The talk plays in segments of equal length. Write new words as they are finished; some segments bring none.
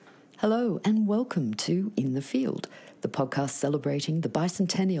Hello and welcome to In the Field, the podcast celebrating the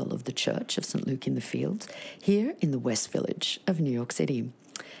bicentennial of the Church of St. Luke in the Fields here in the West Village of New York City.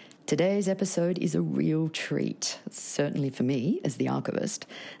 Today's episode is a real treat, certainly for me as the archivist,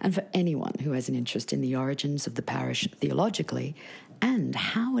 and for anyone who has an interest in the origins of the parish theologically and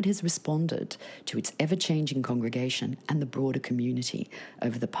how it has responded to its ever-changing congregation and the broader community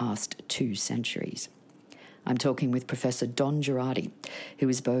over the past 2 centuries. I'm talking with Professor Don Gerardi, who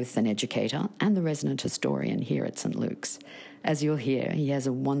is both an educator and the resident historian here at St. Luke's. As you'll hear, he has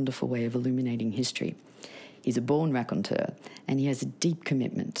a wonderful way of illuminating history. He's a born raconteur, and he has a deep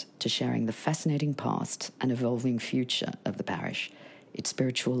commitment to sharing the fascinating past and evolving future of the parish, its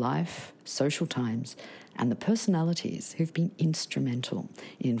spiritual life, social times, and the personalities who've been instrumental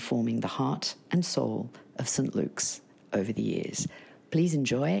in informing the heart and soul of St. Luke's over the years. Please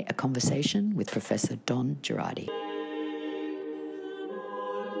enjoy a conversation with Professor Don Gerardi.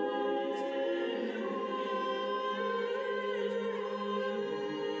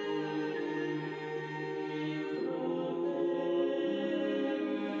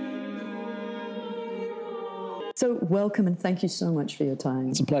 So welcome and thank you so much for your time.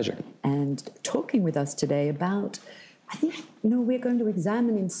 It's a pleasure. And talking with us today about, I think, we're going to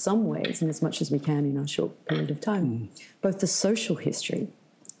examine in some ways, and as much as we can in our short period of time, both the social history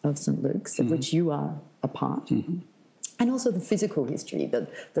of St. Luke's, of which you are a part, and also the physical history, the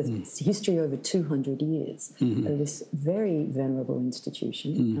history over 200 years of this very venerable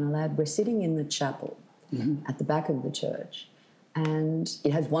institution. And I'll add, we're sitting in the chapel at the back of the church, and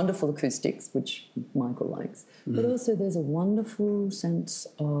it has wonderful acoustics, which Michael likes, but also there's a wonderful sense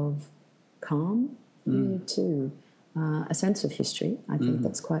of calm here too. A sense of history, I think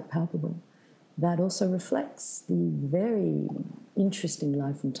that's quite palpable. That also reflects the very interesting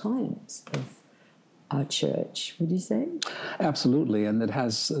life and times of our church, would you say? Absolutely, and it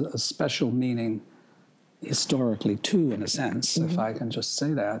has a special meaning historically too, in a sense, if I can just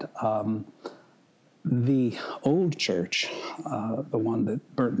say that. The old church, the one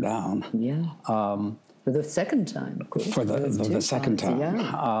that burnt down, for the second time, of course. For the second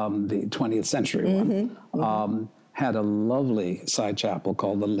time, the 20th century one, had a lovely side chapel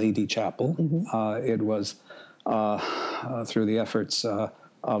called the Lady Chapel. It was through the efforts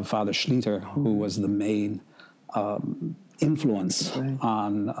of Father Schlitter, who was the main influence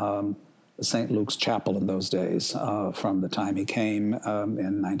on St. Luke's Chapel in those days, from the time he came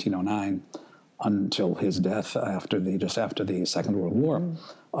in 1909 until his death after the Second World War.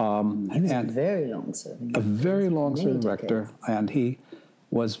 He was a very long-serving. A very long-serving rector, and he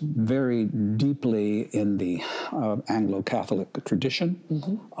was very deeply in the Anglo-Catholic tradition,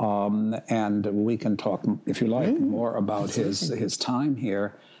 and we can talk, if you like, more about his time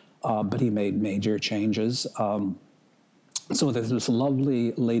here, but he made major changes. So there's this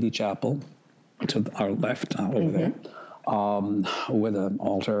lovely Lady Chapel to our left over there, with an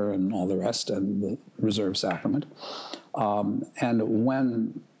altar and all the rest, and the reserved sacrament. And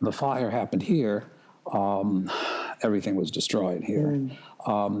when the fire happened here, everything was destroyed here.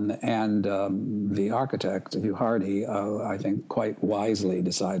 And the architect, Hugh Hardy, I think quite wisely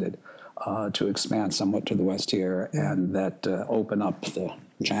decided to expand somewhat to the west here, and that open up the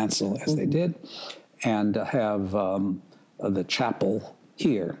chancel as they did, and have the chapel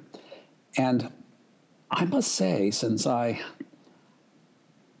here. And I must say, since I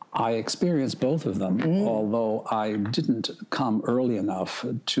experienced both of them, although I didn't come early enough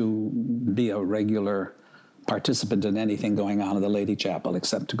to be a regular participant in anything going on in the Lady Chapel,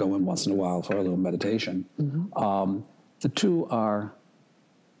 except to go in once in a while for a little meditation. The two are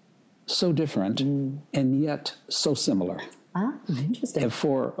so different and yet so similar. Interesting.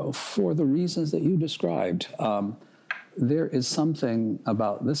 For the reasons that you described, there is something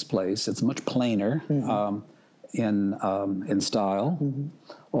about this place. It's much plainer in style,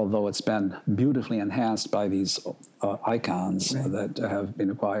 although it's been beautifully enhanced by these icons that have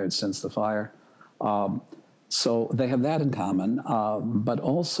been acquired since the fire. So they have that in common, but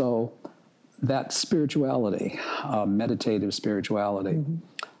also that spirituality, meditative spirituality,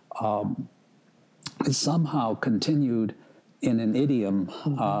 is somehow continued in an idiom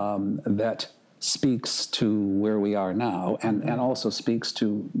that speaks to where we are now, and also speaks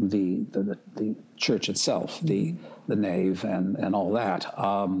to the church itself, the nave and all that.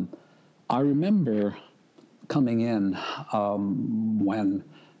 I remember coming in when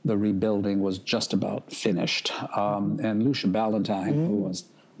the rebuilding was just about finished, and Lucia Ballantyne, who was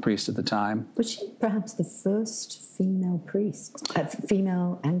priest at the time. Was she perhaps the first female priest?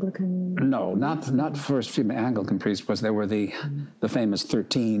 Female Anglican? No, not first female Anglican priest, because there were the famous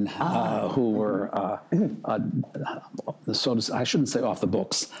 13 who were, I shouldn't say off the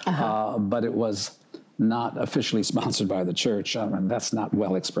books, but it was not officially sponsored by the church. And that's not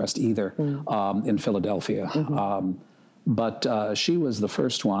well expressed either in Philadelphia. But she was the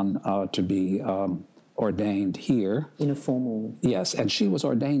first one to be ordained here. In a formal... Yes, and she was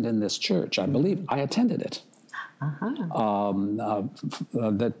ordained in this church. I believe I attended it. I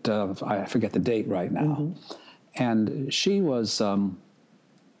forget the date right now. And she was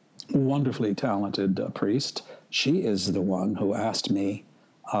wonderfully talented priest. She is the one who asked me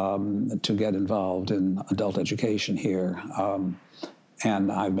to get involved in adult education here.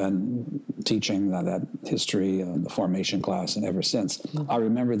 And I've been teaching that history, the formation class, and ever since. I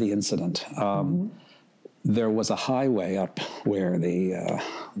remember the incident. There was a highway up where the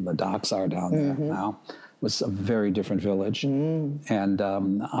docks are down there now. It was a very different village. And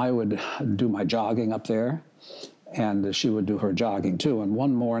I would do my jogging up there, and she would do her jogging too. And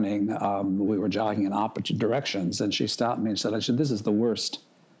one morning, we were jogging in opposite directions, and she stopped me and said, "This is the worst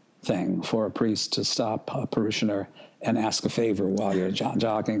thing for a priest to stop a parishioner and ask a favor while you're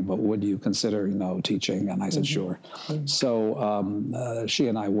jogging, but would you consider, teaching?" And I said, sure. So she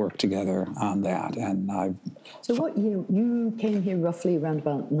and I worked together on that. And So what year? You came here roughly around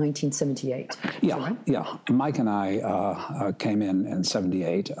about 1978. Yeah. Mike and I came in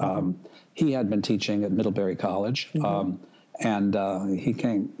 78. He had been teaching at Middlebury College. And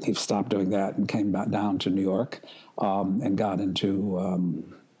he stopped doing that and came back down to New York and got into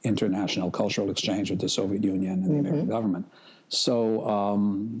international cultural exchange with the Soviet Union and the American government. So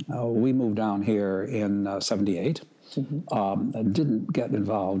we moved down here in 78. Didn't get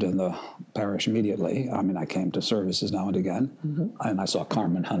involved in the parish immediately. I mean, I came to services now and again, and I saw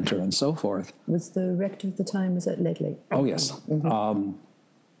Carmen Hunter and so forth. Was the rector at the time, was that Ledley? Oh, yes.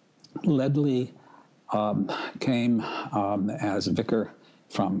 Ledley came as vicar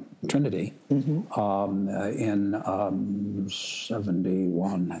from Trinity in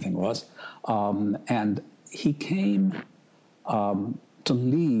 71, I think it was. And he came to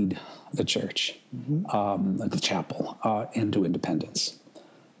lead the church, the chapel, into independence.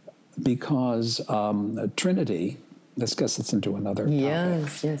 Because Trinity, this gets us into another topic.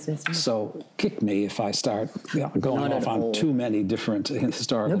 Yes. So kick me if I start going off on too many different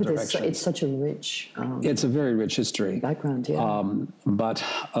historical directions. It's such a rich... it's a very rich history. Background, yeah. But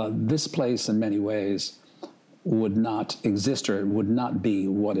this place, in many ways, would not exist, or it would not be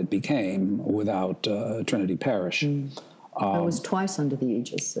what it became without Trinity Parish. I was twice under the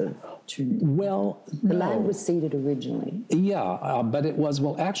aegis of Trinity. Well, the land was ceded originally. Yeah, but it was,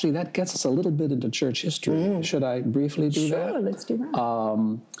 well, actually, that gets us a little bit into church history. Should I briefly do that? Sure, let's do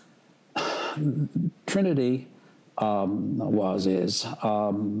that. Trinity is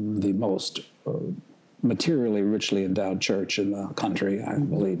the most materially richly endowed church in the country. I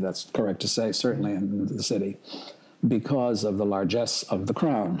believe that's correct to say, certainly in the city, because of the largesse of the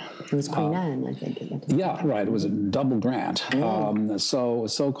crown. It was Queen Anne, I think. Yeah, right. It was a double grant.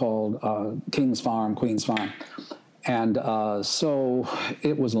 So-called King's Farm, Queen's Farm. And so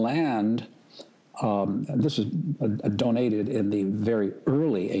it was land, this was donated in the very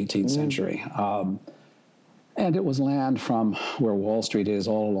early 18th century. And it was land from where Wall Street is,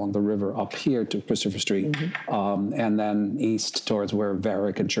 all along the river, up here to Christopher Street, and then east towards where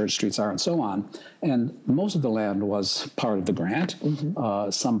Varick and Church Streets are, and so on. And most of the land was part of the grant.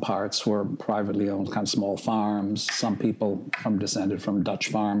 Some parts were privately owned, kind of small farms. Some people descended from Dutch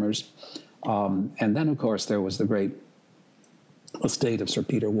farmers. And then, of course, there was the great estate of Sir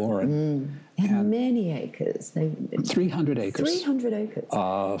Peter Warren. And many acres. 300 acres. 300 acres,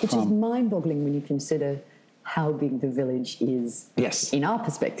 which is mind-boggling when you consider how big the village is in our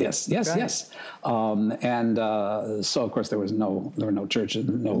perspective. Yes. And so, of course, there were no churches,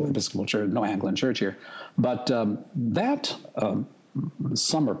 no Episcopal church, no Anglican church here. But that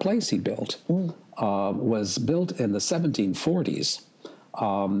summer place he built was built in the 1740s.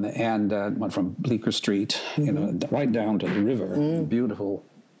 And went from Bleecker Street, right down to the river. Beautiful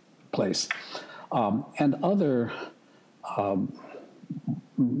place. And other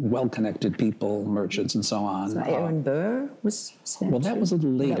well-connected people, merchants, and so on. So Aaron Burr was... Well, that was a little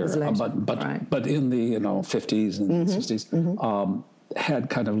later, but in the 50s and 60s, had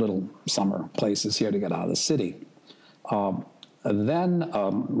kind of little summer places here to get out of the city. Then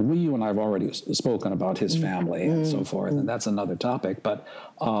you and I have already spoken about his family and so forth, and that's another topic. But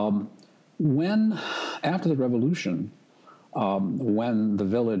after the Revolution, when the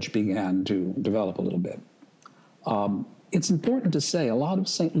village began to develop a little bit, it's important to say a lot of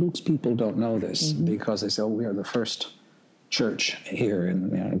St. Luke's people don't know this because they say, oh, we are the first church here in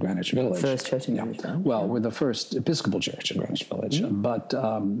Greenwich Village. First church in Greenwich Village. Well, we're the first Episcopal church in Greenwich Village. But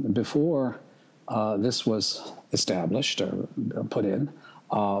before this was established or put in,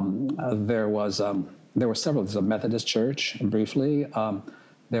 there were several. There's a Methodist church, briefly.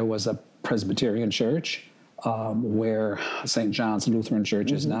 There was a Presbyterian church, where St. John's Lutheran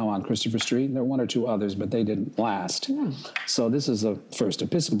Church is now on Christopher Street. And there were one or two others, but they didn't last. So this is the first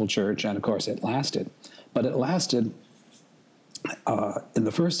Episcopal church, and of course it lasted. But it lasted in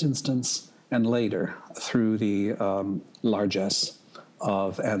the first instance and later through the largesse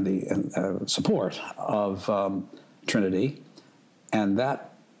of and the support of Trinity, and that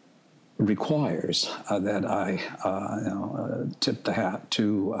requires that I tip the hat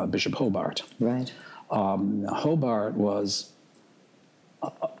to Bishop Hobart. Right. Hobart was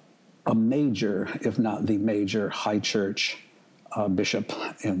a major, if not the major, high church bishop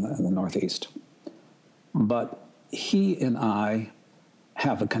in the Northeast. But he and I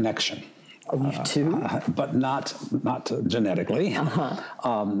have a connection. You too? But not genetically.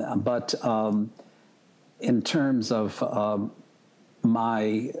 But in terms of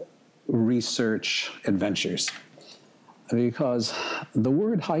my research adventures. Because the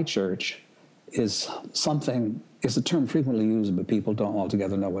word high church is a term frequently used, but people don't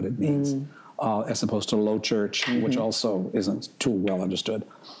altogether know what it means, as opposed to low church, which also isn't too well understood.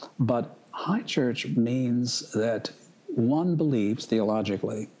 But high church means that one believes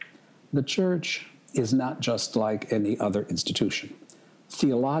theologically the church is not just like any other institution.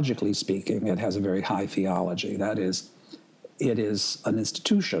 Theologically speaking, it has a very high theology. That is, it is an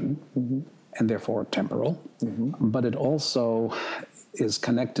institution, and therefore temporal, but it also is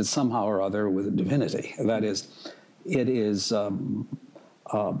connected somehow or other with divinity. That is, it is a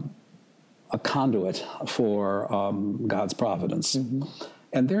conduit for God's providence.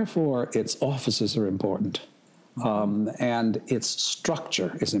 And therefore, its offices are important. And its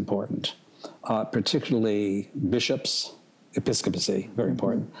structure is important, particularly bishops, episcopacy, very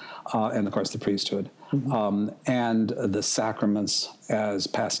important, and of course the priesthood, and the sacraments as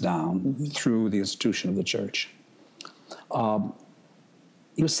passed down through the institution of the church.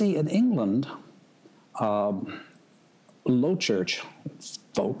 You see, in England, low church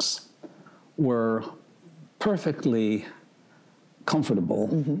folks were perfectly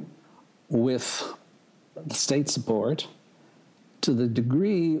comfortable with state support to the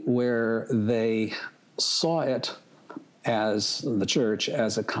degree where they saw it as the church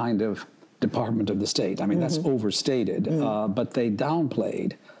as a kind of department of the state. I mean, that's overstated, but they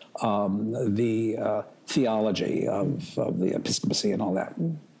downplayed the theology of the episcopacy and all that.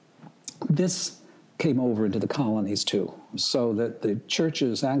 This came over into the colonies too, so that the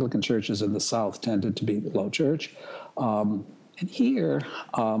churches, Anglican churches in the South tended to be low church. And here,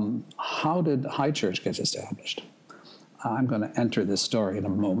 how did high church get established? I'm going to enter this story in a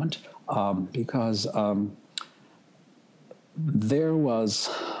moment because there was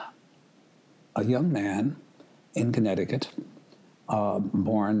a young man in Connecticut,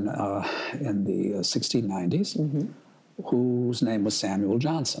 born in the 1690s, whose name was Samuel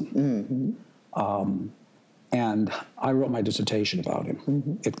Johnson. And I wrote my dissertation about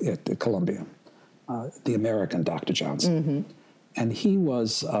him at Columbia, the American Dr. Johnson. And he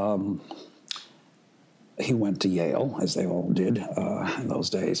was, he went to Yale, as they all did in those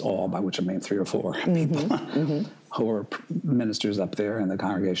days, all by which I mean 3 or 4 people who were ministers up there in the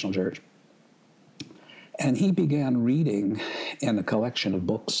Congregational Church. And he began reading in a collection of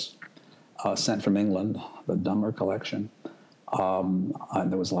books sent from England, the Dummer collection. And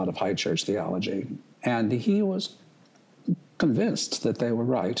there was a lot of high church theology. And he was convinced that they were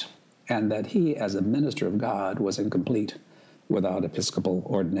right and that he, as a minister of God, was incomplete without episcopal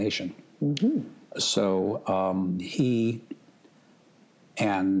ordination. So he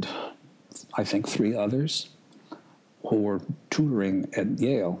and I think 3 others who were tutoring at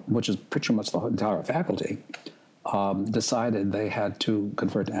Yale, which is pretty much the entire faculty, decided they had to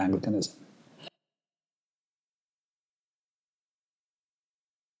convert to Anglicanism.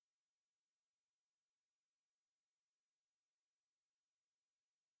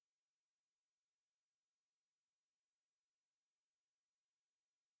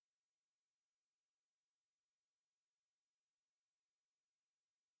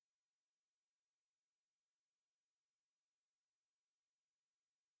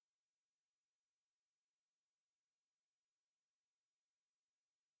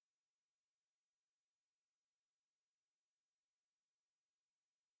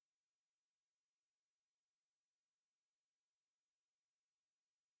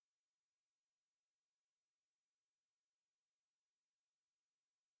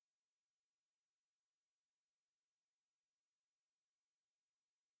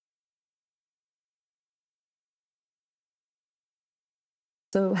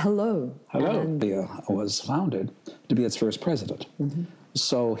 So, hello. Hello. And Was founded to be its first president.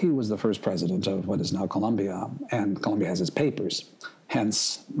 So he was the first president of what is now Columbia, and Columbia has its papers,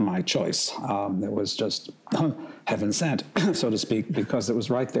 hence my choice. It was just heaven sent, so to speak, because it was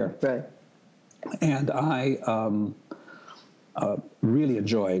right there. Right. And I really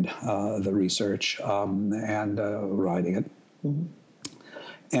enjoyed the research and writing it.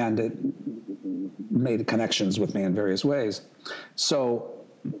 And it made connections with me in various ways. So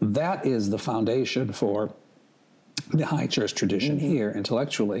that is the foundation for the high church tradition here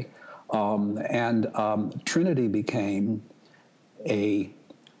intellectually. Trinity became a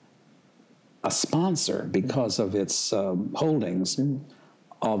sponsor because of its holdings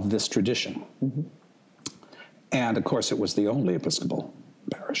of this tradition. And of course, it was the only Episcopal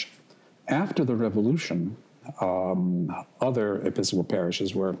parish. After the Revolution, other Episcopal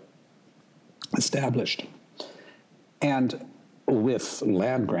parishes were established. And with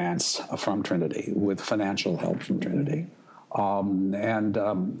land grants from Trinity, with financial help from Trinity. A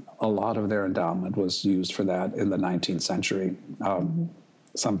lot of their endowment was used for that in the 19th century,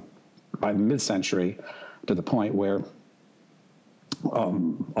 by the mid-century, to the point where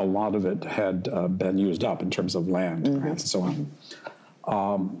a lot of it had been used up in terms of land grants and so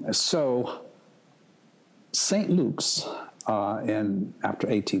on. So St. Luke's, after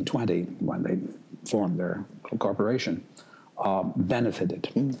 1820, when they formed their corporation,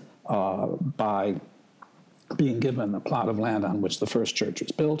 benefited by being given a plot of land on which the first church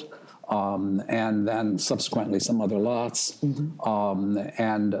was built, and then subsequently some other lots,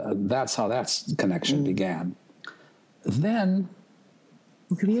 and that's how that connection began. Then...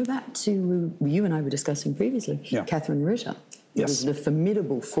 Well, can we go back to you and I were discussing previously, Catherine Ritter, who was the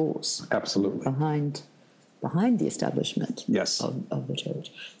formidable force behind the establishment of the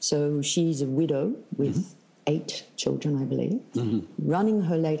church. So she's a widow with 8 children, I believe, running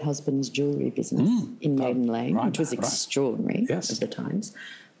her late husband's jewelry business in Maiden Lane, which was extraordinary at the times,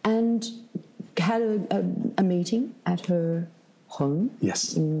 and had a meeting at her home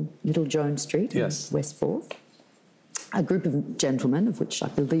in Little Jones Street in West Forth. A group of gentlemen, of which I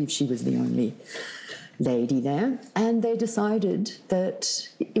believe she was the only lady there, and they decided that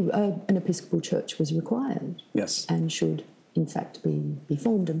an Episcopal church was required and should, in fact, be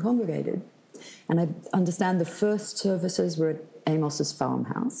formed and congregated. And I understand the first services were at Amos's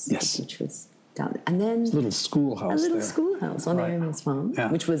farmhouse, which was down, and then a little schoolhouse on Amos Farm,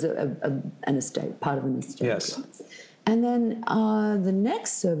 which was an estate, part of an estate. And then the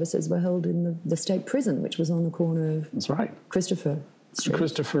next services were held in the state prison, which was on the corner of Christopher Street.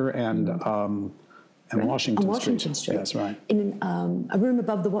 Christopher and Washington Street. Yes, right. In a room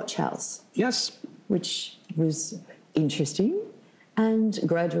above the watch house. Yes. Which was interesting. And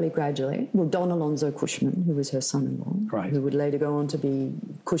gradually, well, Don Alonzo Cushman, who was her son-in-law, who would later go on to be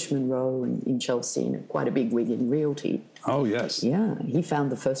Cushman Rowe in Chelsea, and quite a big wig in realty. Oh, yes. Yeah, he found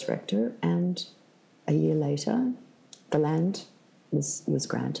the first rector, and a year later, the land was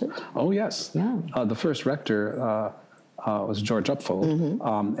granted. Oh, yes. Yeah. The first rector was George Upfold,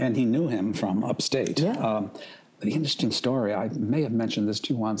 and he knew him from upstate. Yeah. The interesting story, I may have mentioned this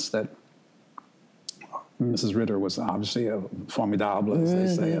to you once, that Mrs. Ritter was obviously a formidable, as they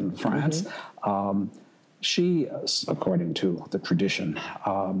say in France. She, according to the tradition,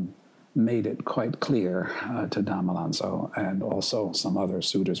 made it quite clear to Don Alonzo and also some other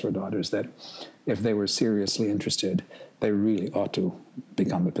suitors for daughters that if they were seriously interested, they really ought to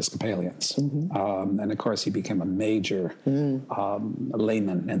become Episcopalians. And of course, he became a major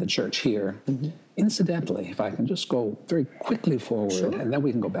layman in the church here. Incidentally, if I can just go very quickly forward, and then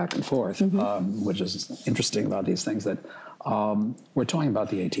we can go back and forth, which is interesting about these things, that we're talking about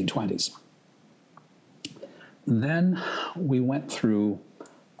the 1820s. Then we went through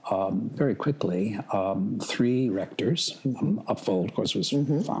very quickly 3 rectors. Upfold, of course, was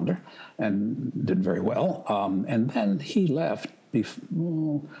founder and did very well. And then he left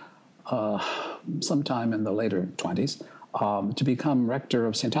sometime in the later 20s to become rector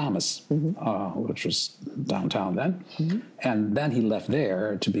of St. Thomas, which was downtown then. And then he left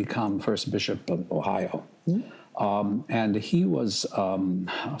there to become first bishop of Ohio. And he was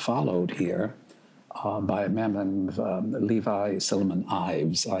followed here by a man named Levi Silliman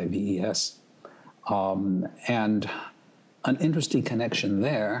Ives, I-V-E-S. And an interesting connection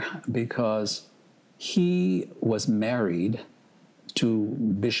there because he was married to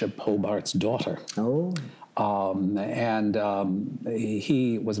Bishop Hobart's daughter.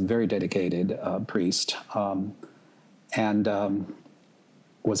 He was a very dedicated priest and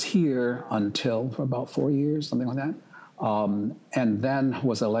was here until for about 4 years, something like that, and then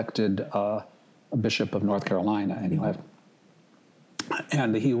was elected Bishop of North Carolina, and he left.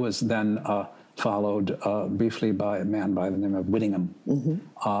 And he was then followed briefly by a man by the name of Whittingham.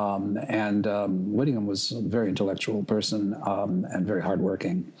 Whittingham was a very intellectual person and very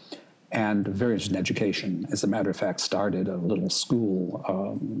hardworking and very interested in education. As a matter of fact, started a little school,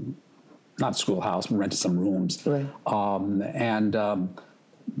 not schoolhouse, rented some rooms. Right.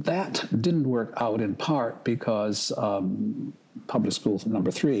 That didn't work out in part because public school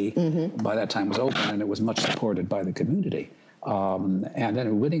number 3 by that time was open and it was much supported by the community. And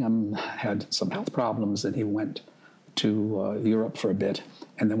then Whittingham had some health problems and he went to Europe for a bit.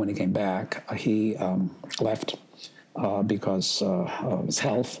 And then when he came back, he left because of his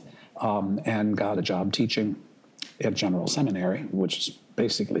health and got a job teaching at General Seminary, which is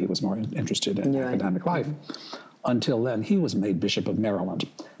basically he was more interested in academic life. Until then, he was made Bishop of Maryland.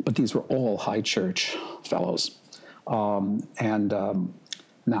 But these were all high church fellows. Now,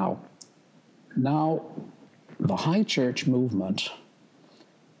 the high church movement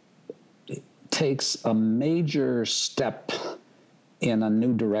takes a major step in a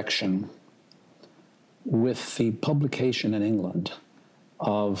new direction with the publication in England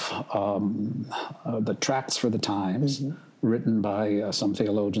of the Tracts for the Times, written by some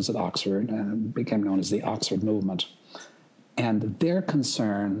theologians at Oxford, and became known as the Oxford Movement. And their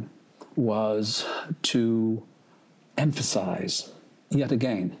concern was to emphasize, yet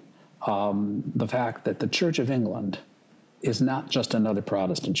again, the fact that the Church of England is not just another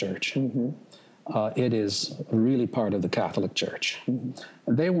Protestant church. It is really part of the Catholic Church. And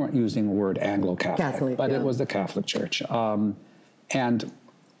they weren't using the word Anglo-Catholic, but it was the Catholic Church. And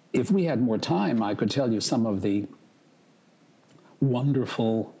if we had more time, I could tell you some of the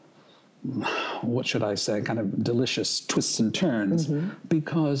wonderful, what should I say, kind of delicious twists and turns,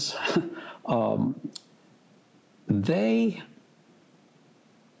 because the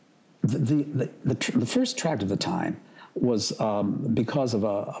first tract of the time was because of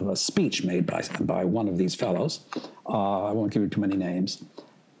a speech made by one of these fellows. I won't give you too many names.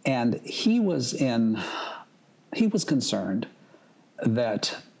 And he was concerned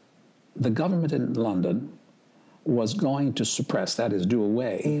that the government in London was going to suppress, that is, do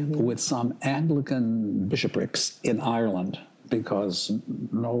away with some Anglican bishoprics in Ireland, because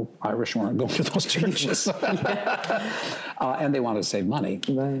no Irish weren't going to those churches. And they wanted to save money.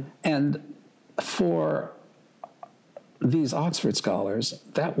 Right. And for these Oxford scholars,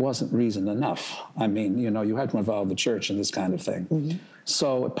 that wasn't reason enough. I mean, you had to involve the church in this kind of thing.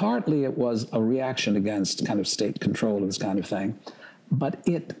 So partly it was a reaction against kind of state control of this kind of thing. But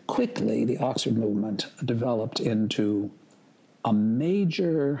it quickly, the Oxford movement, developed into a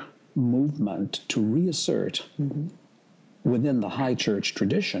major movement to reassert within the high church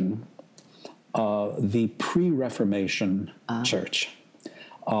tradition the pre-Reformation church.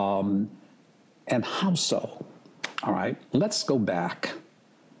 And how so? All right, let's go back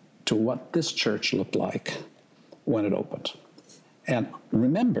to what this church looked like when it opened. And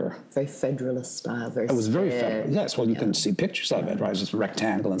remember... Very federalist style. It was very federal. Yes, well, you can see pictures of it, right? Just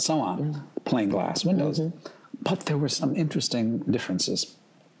rectangle and so on, plain glass windows. But there were some interesting differences,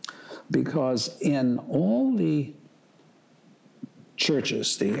 because in all the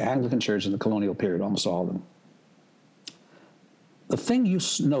churches, the Anglican church in the colonial period, almost all of them, the thing you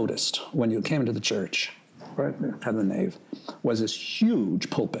noticed when you came into the church, right at the nave, was this huge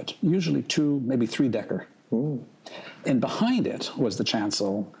pulpit, usually 2, maybe 3-decker. And behind it was the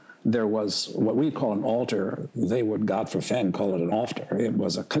chancel. There was what we call an altar. They would, God forfend, call it an altar. It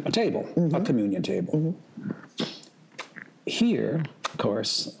was a table, a communion table. Here, of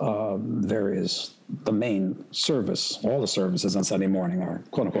course, there is the main service. All the services on Sunday morning are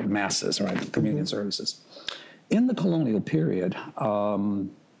quote-unquote masses, right, communion services. In the colonial period,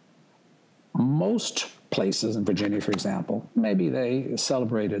 most places in Virginia, for example, maybe they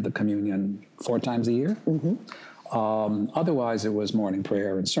celebrated the communion 4 times a year. Otherwise, it was morning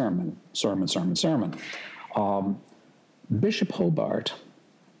prayer and sermon. Bishop Hobart,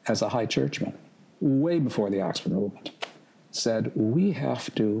 as a high churchman, way before the Oxford movement, said, we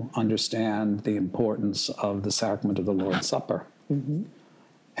have to understand the importance of the sacrament of the Lord's Supper.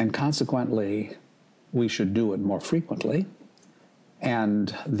 And consequently, we should do it more frequently.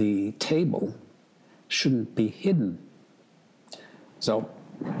 And the table shouldn't be hidden. So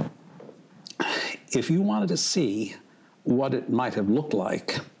if you wanted to see what it might have looked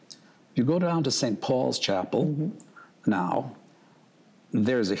like, you go down to St. Paul's Chapel now,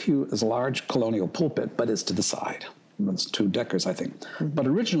 there's a large colonial pulpit, but it's to the side. It's 2 deckers, I think. But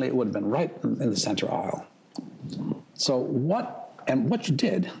originally it would have been right in the center aisle. So what you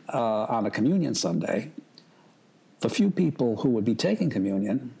did on a communion Sunday, the few people who would be taking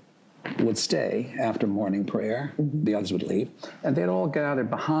communion would stay after morning prayer. The others would leave. And they'd all gather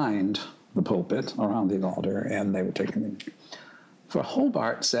behind the pulpit around the altar, and they would take them in. For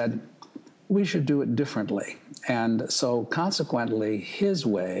Hobart said, we should do it differently. And so consequently, his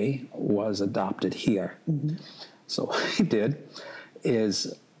way was adopted here. So what he did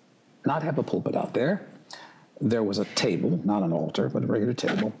is not have a pulpit out there. There was a table, not an altar, but a regular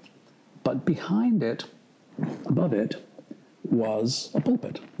table. But behind it, above it, was a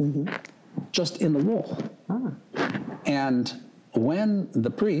pulpit, just in the wall. And when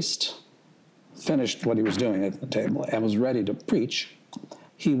the priest finished what he was doing at the table and was ready to preach,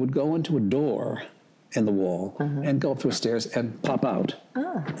 he would go into a door in the wall and go up through stairs and pop out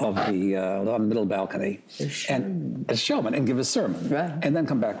of the on the middle balcony and a showman and give a sermon, and then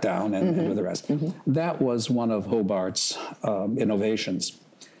come back down and do the rest. That was one of Hobart's innovations,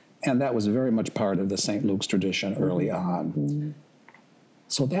 and that was very much part of the St. Luke's tradition early on.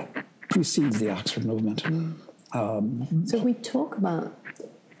 So that precedes the Oxford movement. So we talk about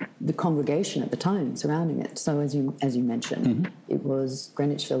the congregation at the time surrounding it. So as you mentioned, it was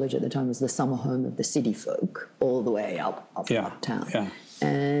Greenwich Village at the time was the summer home of the city folk, all the way uptown.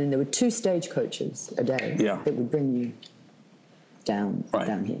 And there were 2 stagecoaches a day that would bring you down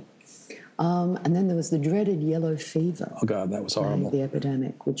here. And then there was the dreaded yellow fever. Oh God, that was horrible. The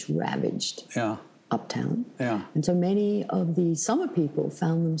epidemic, which ravaged uptown. And so many of the summer people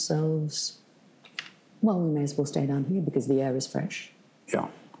found themselves, well, we may as well stay down here because the air is fresh.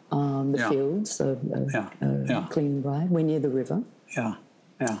 The fields are clean and dry. We're near the river.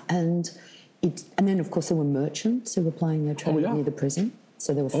 And then, of course, there were merchants who were plying their trade near the prison.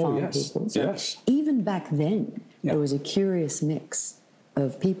 So there were farm people. So even back then, there was a curious mix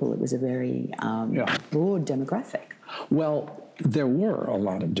of people. It was a very broad demographic. Well, there were a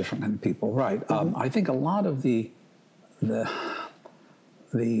lot of different kind of people, right? I think a lot of the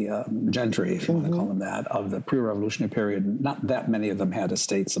gentry, if you want to call them that, of the pre-revolutionary period, not that many of them had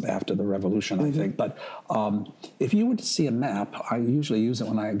estates after the revolution, I think. But if you were to see a map, I usually use it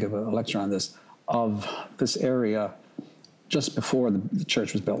when I give a lecture on this, of this area just before the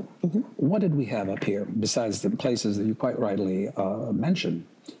church was built. What did we have up here, besides the places that you quite rightly mentioned?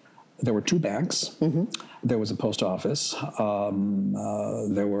 There were 2 banks. There was a post office.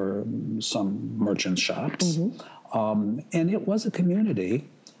 There were some merchant shops. And it was a community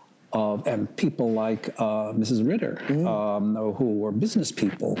and people like Mrs. Ritter, who were business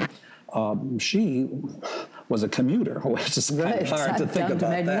people. She was a commuter, which is kind of hard to think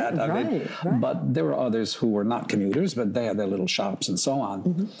about that. But there were others who were not commuters, but they had their little shops and so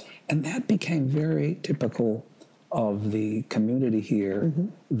on. And that became very typical of the community here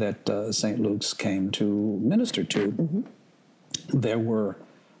that St. Luke's came to minister to. There were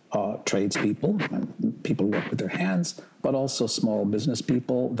tradespeople, people who worked with their hands, but also small business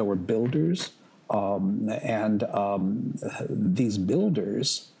people. There were builders, and these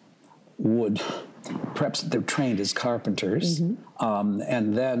builders would, perhaps they're trained as carpenters,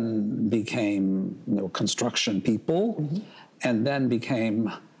 and then became construction people, and then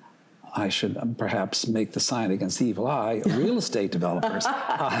became, I should perhaps make the sign against the evil eye, real estate developers.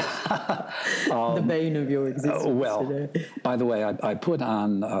 The bane of your existence today. By the way, I put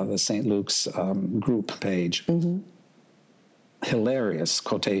on the St. Luke's group page hilarious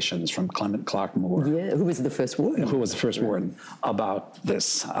quotations from Clement Clark Moore. Who was the first warden. About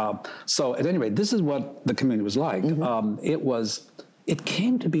this. So at any rate, this is what the community was like. It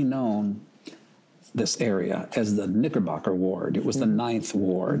came to be known, this area, as the Knickerbocker Ward. It was the 9th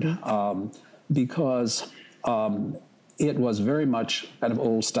Ward because it was very much kind of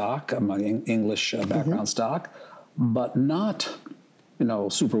old stock, English background stock, but not,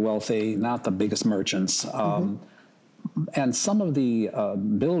 super wealthy, not the biggest merchants. And some of the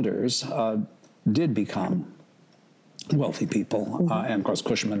builders did become wealthy people, and of course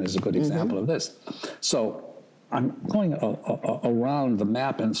Cushman is a good example of this. So I'm going around the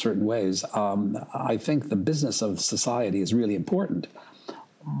map in certain ways. I think the business of society is really important.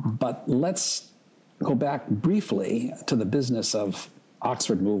 But let's go back briefly to the business of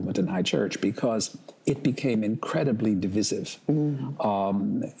Oxford movement and High Church, because it became incredibly divisive.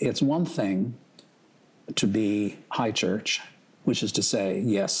 It's one thing to be High Church, which is to say,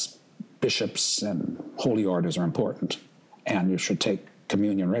 yes, bishops and holy orders are important, and you should take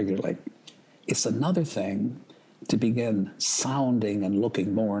communion regularly. It's another thing to begin sounding and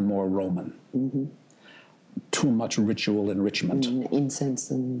looking more and more Roman. Too much ritual enrichment. Incense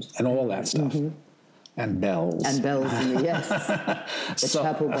and all that stuff. And bells. And bells, yes. The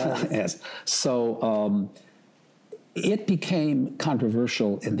chapel bells. Yes. So it became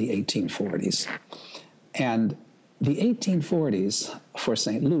controversial in the 1840s. And the 1840s for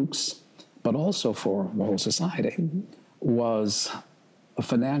St. Luke's but also for the whole society, was a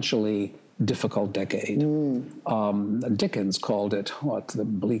financially difficult decade. Dickens called it, the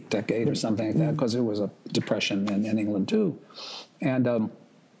bleak decade or something like that, because there was a depression in England too. And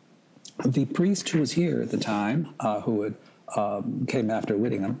the priest who was here at the time, who had came after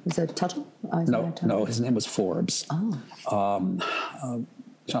Whittingham. Was that Tuttle? No, his name was Forbes.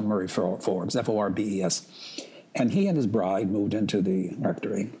 John Murray Forbes, Forbes. And he and his bride moved into the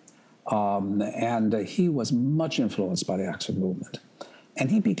rectory. And he was much influenced by the Oxford movement. And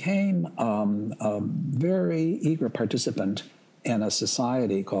he became a very eager participant in a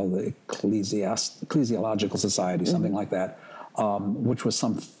society called the Ecclesiological Society, something like that, which was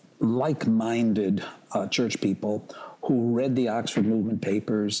some like-minded church people who read the Oxford movement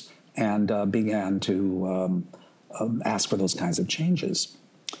papers and began to ask for those kinds of changes.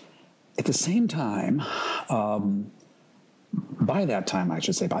 At the same time, by that time, I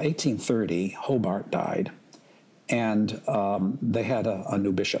should say, by 1830, Hobart died, and they had a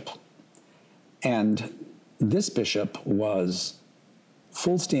new bishop. And this bishop was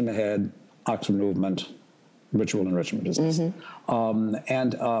full steam ahead, Oxford movement, ritual enrichment business.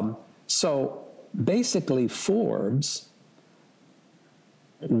 So basically Forbes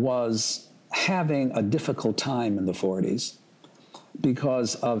was having a difficult time in the 40s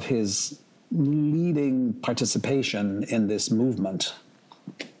because of his leading participation in this movement.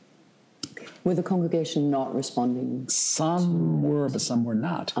 Were the congregation not responding? Some were, but some were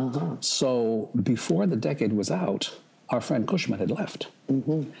not. So before the decade was out, our friend Cushman had left,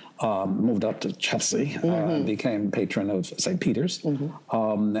 moved up to Chelsea, became patron of St. Peter's,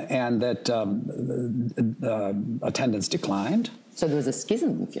 and that attendance declined. So there was a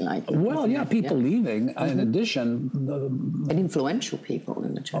schism, if you like. Well, yeah, people leaving. In addition... and influential people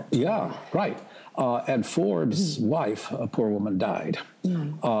in the church. Yeah, right. And Forbes' wife, a poor woman, died.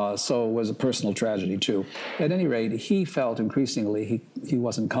 So it was a personal tragedy, too. At any rate, he felt increasingly he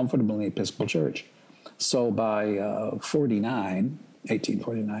wasn't comfortable in the Episcopal Church. So by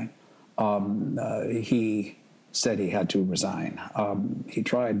 1849, he said he had to resign. He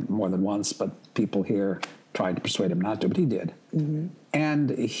tried more than once, but people here tried to persuade him not to, but he did. And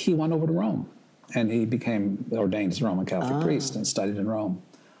he went over to Rome, and he became ordained as a Roman Catholic priest and studied in Rome.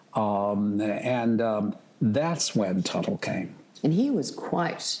 That's when Tuttle came. And he was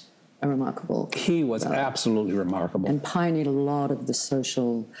quite a remarkable... He was absolutely remarkable. And pioneered a lot of the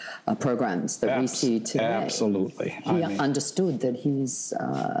social programs that we see today. Absolutely. He understood that his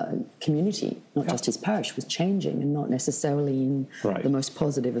community, not just his parish, was changing and not necessarily in the most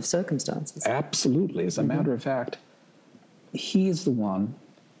positive of circumstances. Absolutely. As a matter of fact, he is the one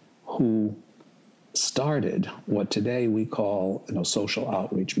who started what today we call social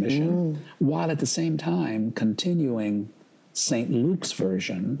outreach mission, while at the same time continuing St. Luke's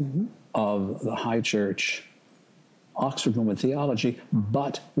version of the High Church Oxford movement theology,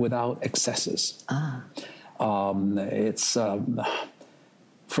 but without excesses.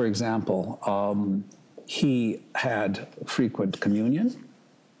 For example, he had frequent communion,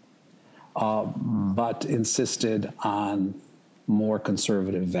 but insisted on more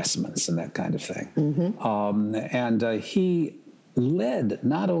conservative vestments and that kind of thing. And he led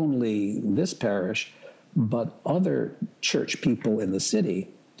not only this parish, but other church people in the city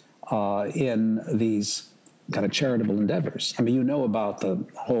in these kind of charitable endeavors. I mean, you know about the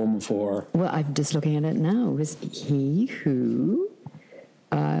home for... Well, I'm just looking at it now. It was he who,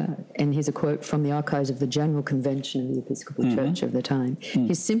 and here's a quote from the archives of the General Convention of the Episcopal Church of the time.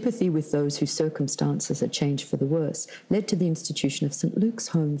 His sympathy with those whose circumstances had changed for the worse led to the institution of St. Luke's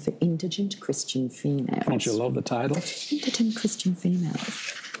Home for Indigent Christian Females. Don't you love the title? Indigent Christian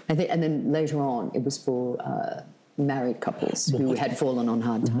Females. I think, and then later on, it was for married couples who had fallen on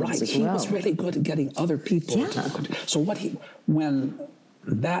hard times as well. He was really good at getting other people. So when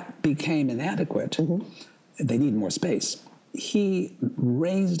that became inadequate, they needed more space. He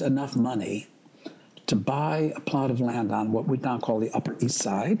raised enough money to buy a plot of land on what we now call the Upper East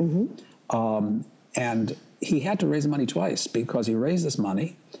Side. And he had to raise the money twice because he raised this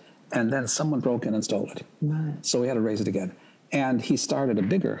money and then someone broke in and stole it. So he had to raise it again. And he started a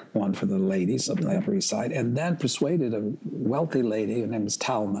bigger one for the ladies of the Upper East Side, and then persuaded a wealthy lady, her name was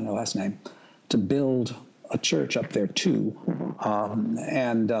Talman, her last name, to build a church up there too.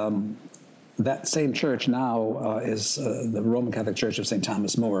 That same church now is the Roman Catholic Church of St.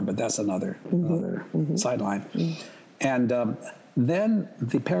 Thomas More, but that's another sideline. And then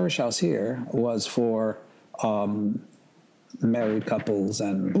the parish house here was for married couples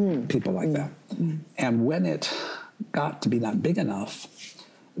and people like that. And when it got to be not big enough,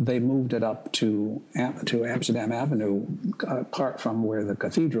 they moved it up to Amsterdam Avenue, apart from where the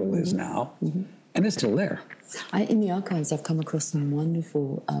cathedral is now, and it's still there. In the archives, I've come across some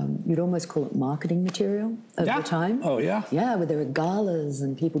wonderful, you'd almost call it marketing material of the time. Oh, yeah. Yeah, where there are galas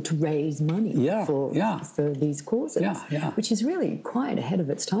and people to raise money for these causes, which is really quite ahead of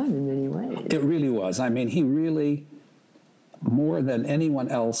its time in many ways. It really was. I mean, he really, more than anyone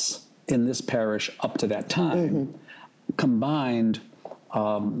else in this parish up to that time, combined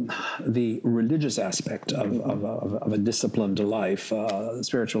the religious aspect of a disciplined life,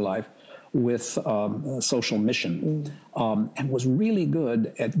 spiritual life, with social mission, and was really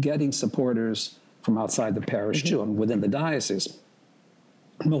good at getting supporters from outside the parish too, and within the diocese.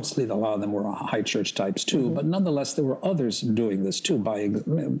 Mostly, a lot of them were high church types too, but nonetheless, there were others doing this too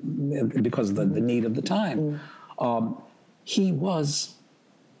because of the need of the time. He was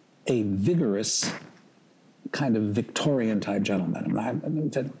a vigorous, kind of Victorian type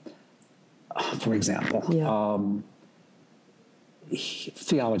gentleman. For example,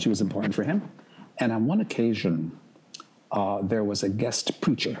 theology was important for him. And on one occasion, there was a guest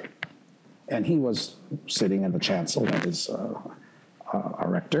preacher, and he was sitting in the chancel, that is a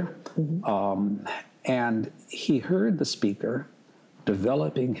rector, and he heard the speaker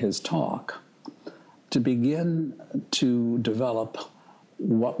developing his talk to begin to develop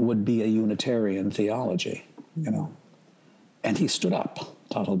what would be a Unitarian theology, And he stood up,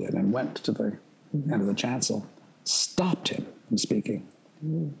 Tuttle did, and went to the end of the chancel, stopped him from speaking,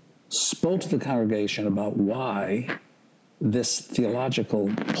 spoke to the congregation about why this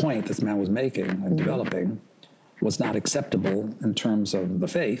theological point this man was making and developing was not acceptable in terms of the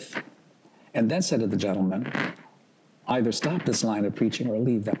faith, and then said to the gentleman, either stop this line of preaching or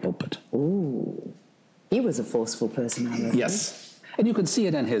leave that pulpit. Ooh. He was a forceful personality. Yes. And you can see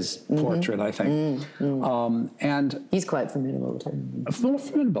it in his portrait, I think. And he's quite formidable too.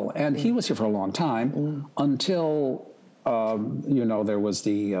 Formidable. And he was here for a long time until, there was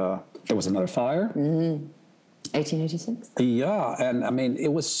another fire. 1886? Yeah. And, I mean,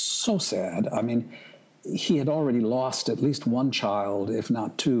 it was so sad. I mean, he had already lost at least one child, if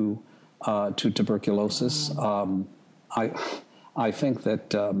not two, to tuberculosis. I think that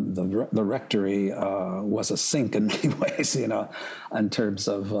the rectory was a sink in many ways, in terms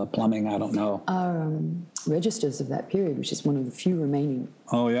of plumbing. I don't know. Our registers of that period, which is one of the few remaining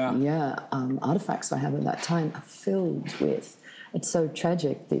artifacts I have at that time, are filled with. It's so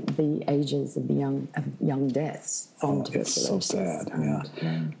tragic, the ages of the young deaths from tuberculosis. It's so sad.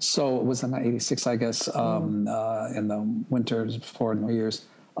 So it was in 86, I guess, in the winters before New Year's.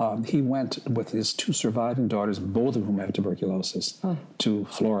 He went with his two surviving daughters, both of whom have tuberculosis, to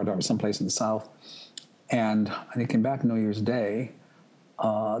Florida or someplace in the South. And he came back New Year's Day.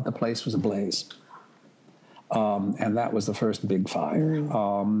 The place was ablaze. And that was the first big fire.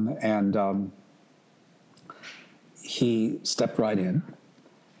 He stepped right in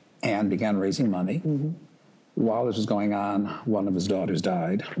and began raising money. While this was going on, one of his daughters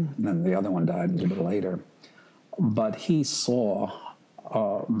died, and the other one died a little bit later. But he saw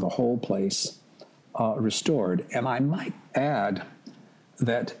the whole place restored. And I might add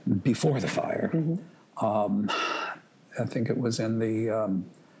that before the fire, I think it was in the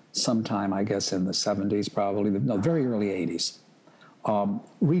sometime, I guess, in the 70s, probably, very early 80s,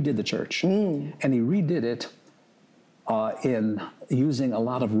 redid the church. And he redid it in using a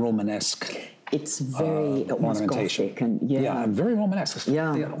lot of Romanesque It's very ornamentation. Gothic and very Romanesque.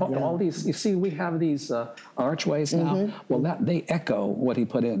 All these, you see, we have these archways now. Well, they echo what he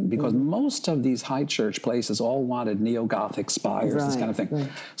put in, because most of these high church places all wanted neo-Gothic spires, this kind of thing.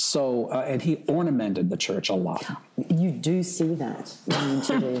 So, and he ornamented the church a lot. You do see that in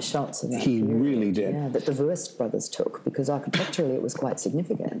interior shots of that He period. really did. Yeah, that the Wurst brothers took, because architecturally it was quite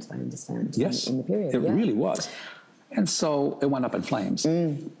significant, I understand, yes, in the period. It really was. And so it went up in flames.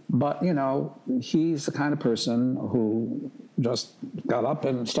 But, he's the kind of person who just got up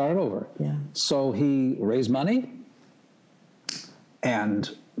and started over. Yeah. So he raised money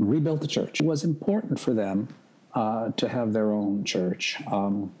and rebuilt the church. It was important for them to have their own church.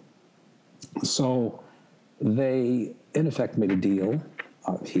 So they, in effect, made a deal.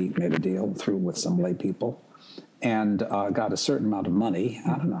 He made a deal with some lay people and got a certain amount of money.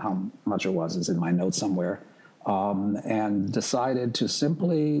 I don't know how much it was. It's in my notes somewhere. And decided to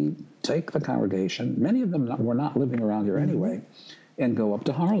simply take the congregation, many of them were not living around here anyway, and go up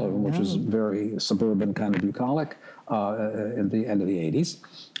to Harlem, which was very suburban, kind of bucolic, in the end of the 80s.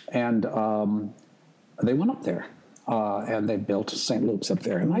 And they went up there, and they built St. Luke's up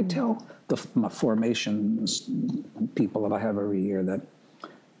there. And I tell my formation people that I have every year that,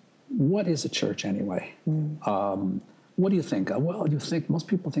 what is a church anyway? what do you think? Well, most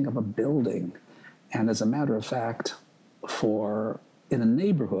people think of a building, and as a matter of fact, in a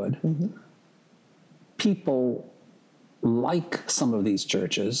neighborhood, people like some of these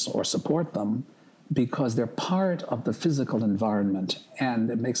churches or support them because they're part of the physical environment, and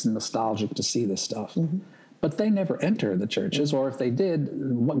it makes them nostalgic to see this stuff. But they never enter the churches, or if they did,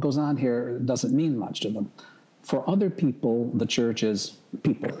 what goes on here doesn't mean much to them. For other people, the church is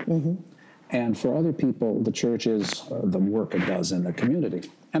people. And for other people, the church is the work it does in the community.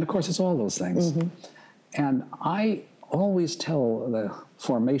 And of course, it's all those things. And I always tell the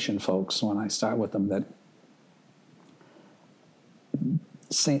formation folks when I start with them that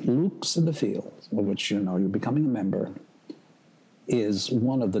St. Luke's in the Fields, of which you're becoming a member, is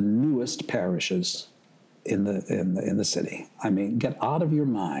one of the newest parishes in the city. I mean, get out of your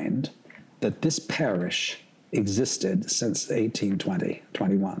mind that this parish existed since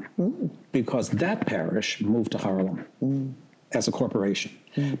 1821, because that parish moved to Harlem as a corporation,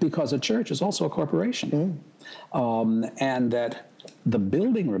 because a church is also a corporation, and that the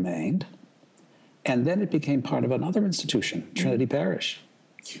building remained, and then it became part of another institution, Trinity Parish.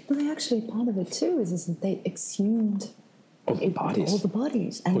 Well, actually, part of it too is that they exhumed all the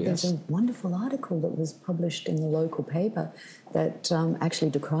bodies. And there's a wonderful article that was published in the local paper that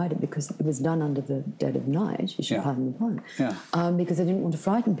actually decried it because it was done under the dead of night, you should pardon the pun, because they didn't want to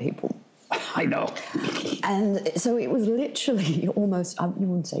frighten people. I know. And so it was literally almost, you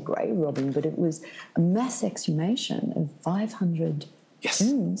wouldn't say grave robbing, but it was a mass exhumation of 500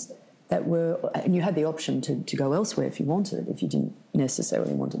 tombs that were, and you had the option to go elsewhere if you wanted, if you didn't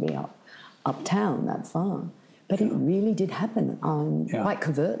necessarily want to be uptown that far. But it really did happen quite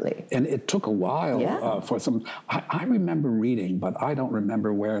covertly. And it took a while for some... I remember reading, but I don't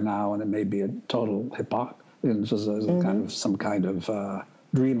remember where now, and it may be a total hypocrisy. It was some kind of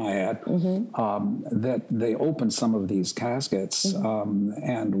dream I had, that they opened some of these caskets,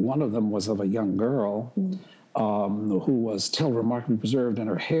 and one of them was of a young girl who was still remarkably preserved, and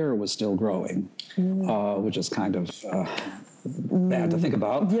her hair was still growing, which is kind of... bad to think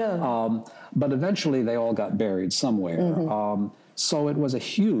about. But eventually they all got buried somewhere. So it was a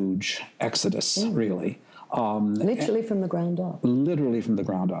huge exodus, really. Literally from the ground up. Literally from the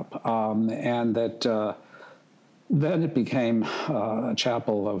ground up. And that then it became a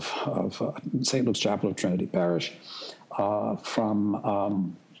chapel of St. Luke's Chapel of Trinity Parish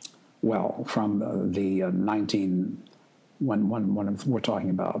from the 19... When we're talking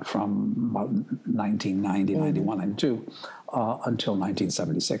about from 1990, 91, 92, until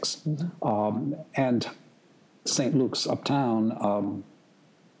 1976. And St. Luke's Uptown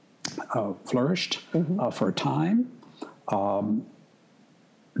flourished for a time.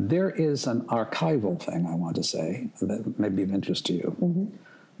 There is an archival thing I want to say that may be of interest to you,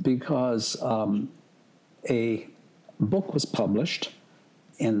 because a book was published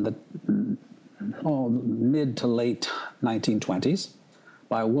in the mid to late 1920s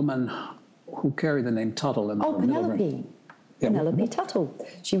by a woman who carried the name Tuttle. Penelope. Penelope Tuttle.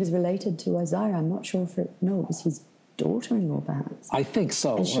 She was related to Isaiah. I'm not sure if it was his daughter-in-law, perhaps. I think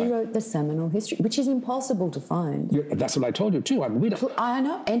so. And she wrote the seminal history, which is impossible to find. That's what I told you, too. I mean, I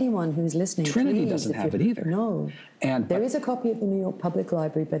know anyone who's listening. Trinity doesn't have it either. No. There is a copy at the New York Public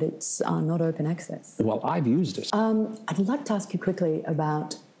Library, but it's not open access. Well, I've used it. I'd like to ask you quickly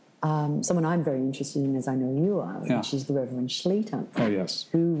about someone I'm very interested in, as I know you are, which is the Reverend Schleter. Oh, yes.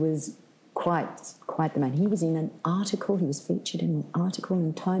 Who was quite the man. He was in an article, he was featured in an article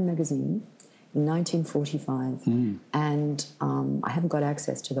in Time magazine in 1945, and I haven't got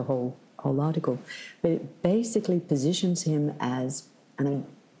access to the whole article, but it basically positions him as, and I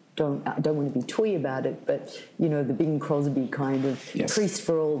don't want to be twee about it, but, the Bing Crosby kind of priest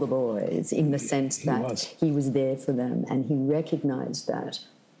for all the boys, in the sense that he was there for them, and he recognised that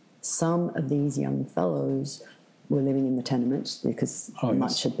some of these young fellows were living in the tenements because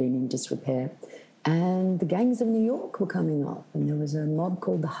much had been in disrepair. And the gangs of New York were coming up, and there was a mob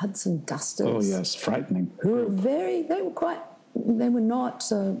called the Hudson Dusters. Oh, yes, frightening. Who were they were not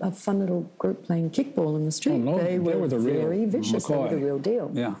a fun little group playing kickball in the street. Oh, no, they were the very vicious. McCoy. They were the real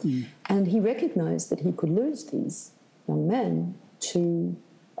deal. Yeah. And he recognised that he could lose these young men to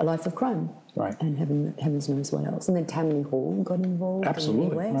a life of crime. Right. And heavens knows what else. And then Tammany Hall got involved.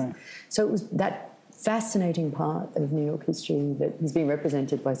 Absolutely. In many ways. Right. So it was that fascinating part of New York history that has been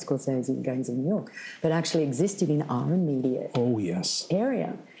represented by Scorsese and Gangs of New York, but actually existed in our immediate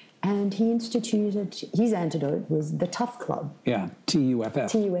area. And he instituted, his antidote was the Tough Club. Yeah,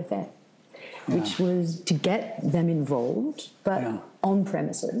 TUFF. TUFF, which was to get them involved, but on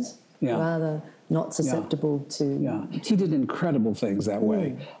premises, rather not susceptible to... Yeah, he did incredible things that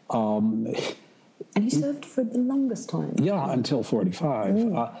way. And he served for the longest time. Yeah, until 45.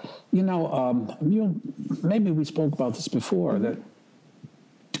 Maybe we spoke about this before, that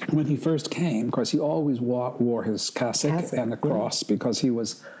when he first came, of course, he always wore his cassock and the cross because he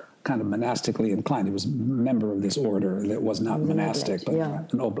was kind of monastically inclined. He was a member of this order that was not monastic, but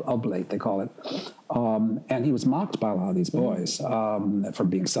an oblate, they call it. And he was mocked by a lot of these boys for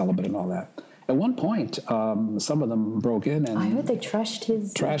being celibate and all that. At one point, some of them broke in and... I heard they trashed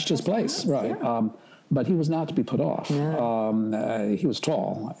his place, right. Yeah. But he was not to be put off. No. He was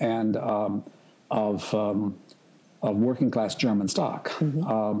tall and of working-class German stock.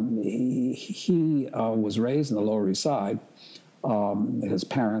 He was raised in the Lower East Side. His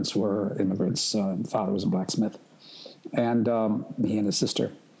parents were immigrants. Father was a blacksmith, and he and his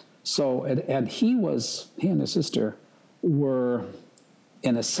sister. So, and he and his sister were,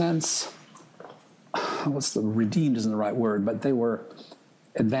 in a sense, redeemed isn't the right word, but they were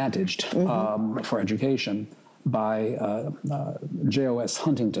advantaged for education by J.O.S.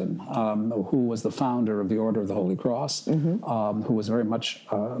 Huntington, who was the founder of the Order of the Holy Cross, who was very much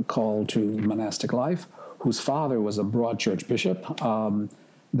called to monastic life, whose father was a broad church bishop.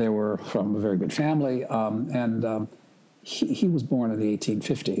 They were from a very good family, and he was born in the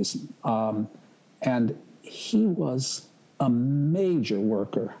 1850s. And he was a major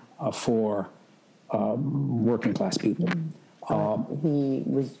worker for working class people. He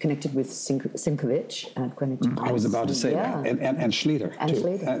was connected with Simkovich at Greenwich. I was about to say that, and Schlieder,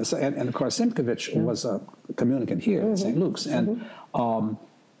 too. And of course, Simkovich was a communicant here at St. Luke's. And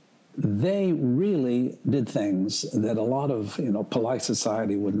they really did things that a lot of polite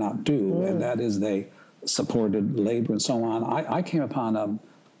society would not do, and that is they supported labor and so on. I came upon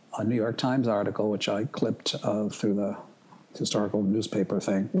a New York Times article, which I clipped through the historical newspaper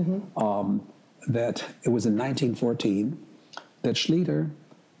thing, that it was in 1914 that Schlieder,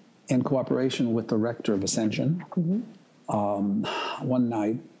 in cooperation with the rector of Ascension, one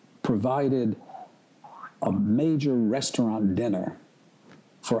night provided a major restaurant dinner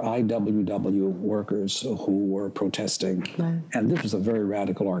for IWW workers who were protesting. And this was a very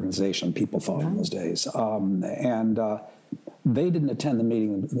radical organization, people thought in those days. They didn't attend the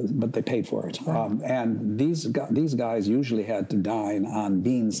meeting, but they paid for it. And these guys usually had to dine on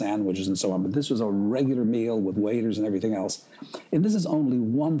bean sandwiches and so on, but this was a regular meal with waiters and everything else. And this is only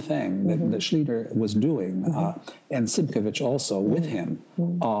one thing that Schlieder was doing, and Simkovich also with him.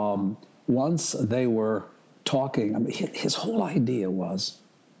 Once they were talking, his whole idea was,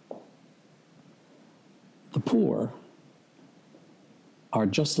 the poor are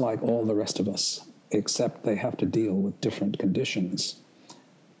just like all the rest of us, except they have to deal with different conditions.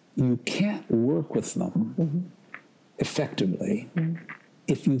 You can't work with them effectively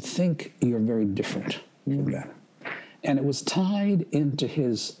if you think you're very different from them. And it was tied into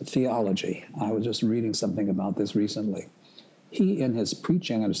his theology. I was just reading something about this recently. He, in his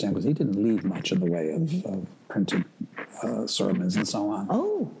preaching, I understand, because he didn't leave much in the way of printed sermons and so on.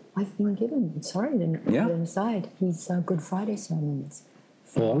 Oh, I've been given, sorry, an aside, his Good Friday sermons.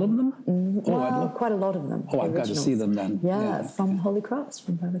 All of them? Quite a lot of them. Oh, I've got to see them then. Yeah, from Holy Cross,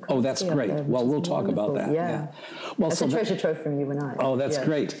 from Brother Cross. Oh, that's great. Well, we'll talk about that. Yeah. Well, that's a treasure trove from you and I. Oh, that's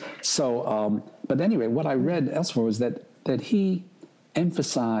great. So, but anyway, what I read elsewhere was that he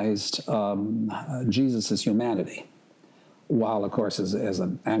emphasized Jesus' humanity, while, of course, as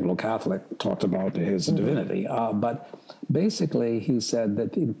an Anglo-Catholic, talked about his divinity. But basically, he said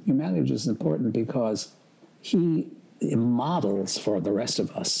that humanity is important because he models for the rest of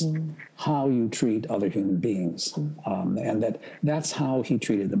us how you treat other human beings. And that's how he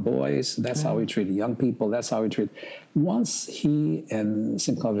treated the boys, that's how he treated young people, that's how he treated... Once he and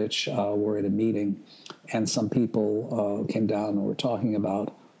Simkovich were at a meeting, and some people came down and were talking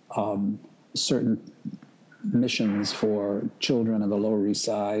about certain missions for children of the Lower East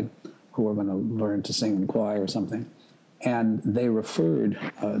Side who were going to learn to sing in choir or something, and they referred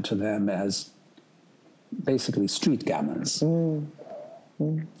to them as basically street gamins.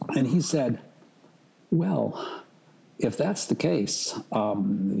 And he said, well, if that's the case,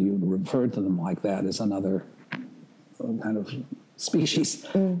 you referred to them like that as another kind of species.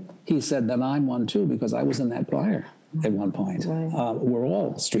 He said, then I'm one too, because I was in that choir at one point. We're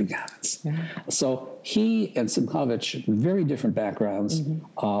all street gamins. So he and Simkovich, very different backgrounds,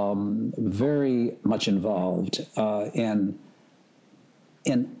 very much involved in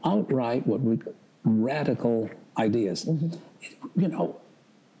outright radical ideas.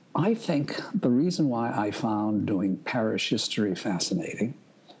 I think the reason why I found doing parish history fascinating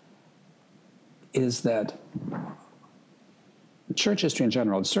is that church history in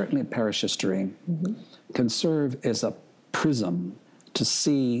general, and certainly parish history, can serve as a prism to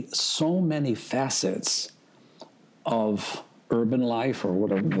see so many facets of urban life or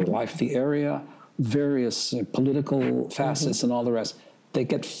whatever, life, the area, various political facets and all the rest. They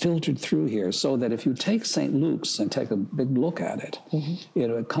get filtered through here, so that if you take St. Luke's and take a big look at it,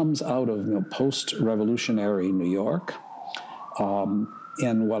 it comes out of post-revolutionary New York,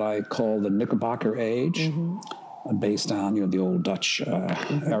 in what I call the Knickerbocker age, based on the old Dutch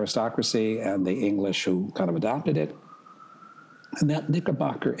aristocracy and the English who kind of adopted it. And that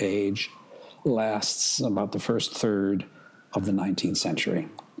Knickerbocker age lasts about the first third of the 19th century.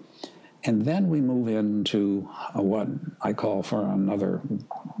 And then we move into what I call, for another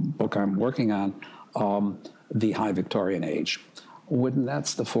book I'm working on, the High Victorian Age.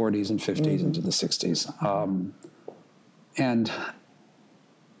 That's the 40s and 50s into the 60s. And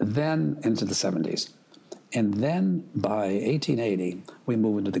then into the 70s. And then by 1880, we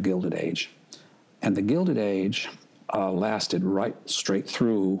move into the Gilded Age. And the Gilded Age lasted right straight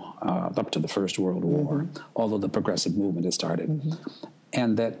through up to the First World War, although the progressive movement had started.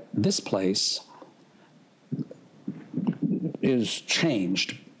 And that this place is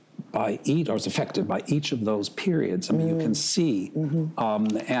changed by or is affected by each of those periods. I mean, you can see,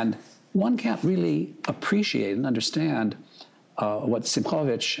 and one can't really appreciate and understand what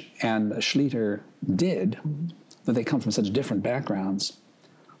Simchovich and Schlitter did, that they come from such different backgrounds,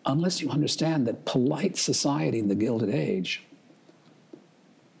 unless you understand that polite society in the Gilded Age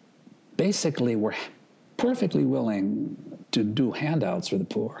basically were perfectly willing to do handouts for the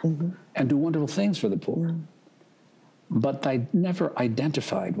poor and do wonderful things for the poor. But they never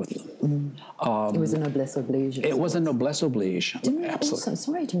identified with them. It was a noblesse oblige. It was a noblesse oblige. Didn't also,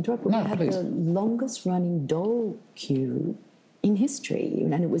 sorry to interrupt, but we had the longest running dole queue in history,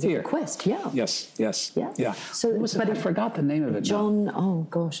 and it was a bequest, Yes. So, I forgot the name of it. John, oh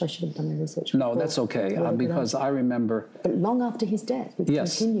gosh, I should have done my research. No, that's okay, because I remember. But long after his death, it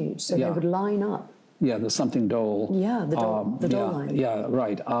continued, so they would line up. Yeah, there's something dole. Yeah, the dole line. Yeah,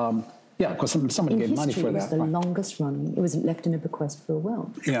 right. Because somebody gave money for that. It was the longest running. It was left in a bequest for a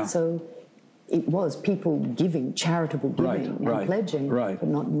will. Yeah. So it was people giving, charitable giving and pledging, but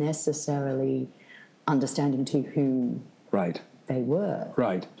not necessarily understanding to whom they were.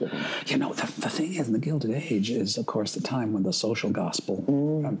 Right. Giving. The thing is, in the Gilded Age is, of course, the time when the social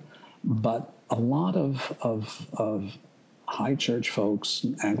gospel, but a lot of high church folks,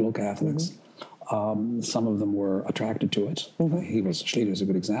 Anglo-Catholics, some of them were attracted to it. Schlitter's a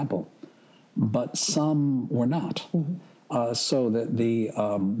good example. But some were not. So that the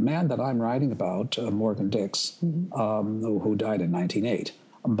man that I'm writing about, Morgan Dix, who died in 1908,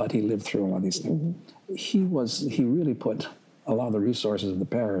 but he lived through a lot of these things, he really put a lot of the resources of the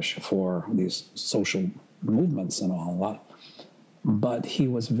parish for these social movements and all that. But he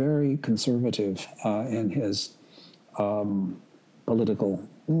was very conservative in his political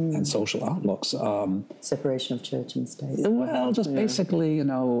and social outlooks. Separation of church and state. Well, just basically,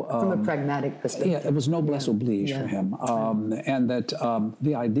 from a pragmatic perspective. Yeah, it was noblesse oblige for him. And that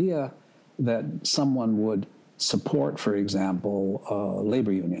the idea that someone would support, for example,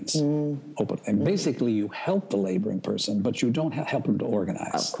 labor unions openly. And basically, you help the laboring person, but you don't help him to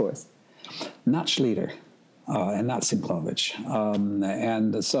organize. Of course. Not Schlitter and not Simchovich.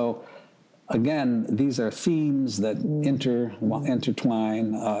 And so, again, these are themes that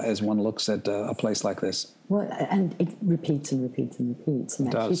intertwine as one looks at a place like this. Well, and it repeats and repeats and repeats.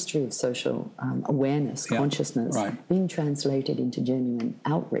 And that history of social awareness, consciousness, being translated into genuine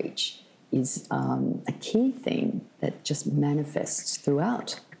outreach is a key thing that just manifests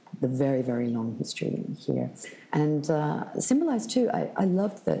throughout the very, very long history here. And symbolized too, I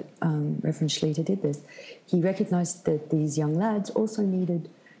loved that Reverend Schlitter did this. He recognized that these young lads also needed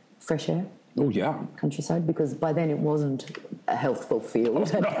fresh air. Oh, yeah. Countryside, because by then it wasn't a healthful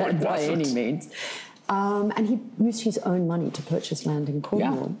field by any means. And he used his own money to purchase land in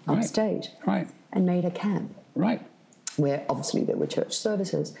Cornwall, upstate, and made a camp. Right. Where obviously there were church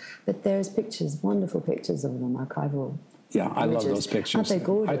services, but there's pictures, wonderful pictures of them, archival. Yeah, I love those pictures. Aren't they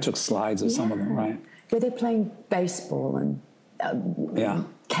gorgeous? I took slides of some of them, Where they're playing baseball and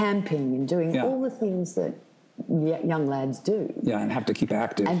camping and doing all the things that young lads do. Yeah, and have to keep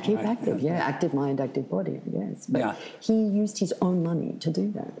active. And keep active, active mind, active body, yes. But he used his own money to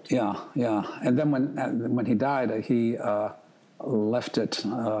do that. Yeah. And then when he died, he left it,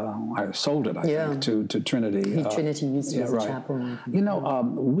 I sold it, I think, to Trinity. Trinity used it as a chapel.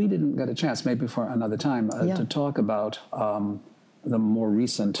 We didn't get a chance, maybe for another time, to talk about the more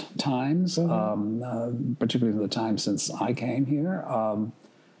recent times, particularly the time since I came here,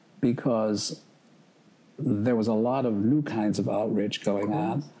 because there was a lot of new kinds of outreach going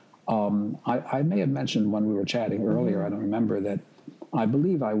on. I may have mentioned when we were chatting earlier, I don't remember, that I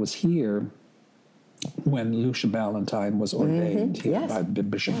believe I was here when Lucia Ballantyne was ordained here by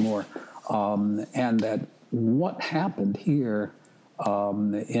Bishop Moore, and that what happened here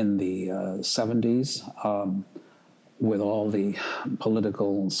in the 70s with all the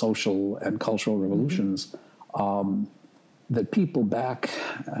political, social, and cultural revolutions that people back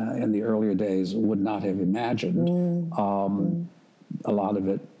in the earlier days would not have imagined. A lot of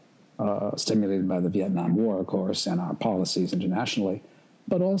it stimulated by the Vietnam War, of course, and our policies internationally,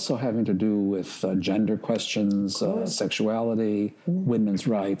 but also having to do with gender questions, sexuality, women's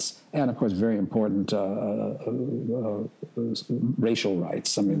rights, and, of course, very important racial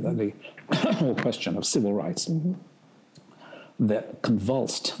rights. I mean, the whole question of civil rights that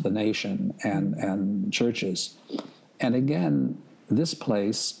convulsed the nation and churches. And again, this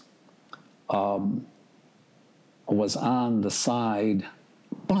place was on the side,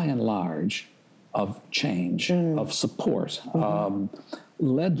 by and large, of change, of support.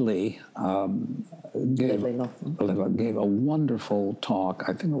 Ledley gave a wonderful talk.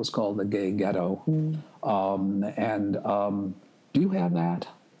 I think it was called The Gay Ghetto. Do you have that?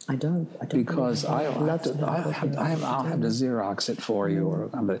 I don't. Because I'll have to Xerox it for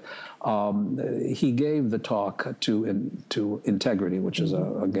you. He gave the talk to Integrity, which is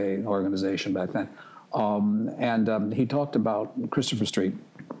a gay organization back then. And he talked about Christopher Street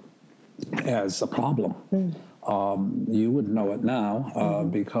as a problem. You wouldn't know it now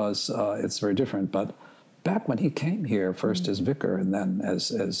because it's very different. But back when he came here, first as vicar and then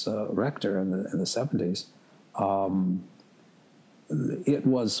as rector in the 70s, it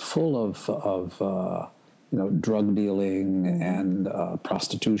was full of drug dealing and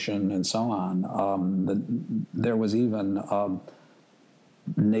prostitution and so on. There was even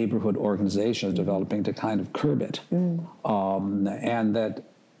neighborhood organizations developing to kind of curb it, and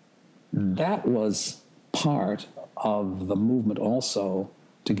that was part of the movement also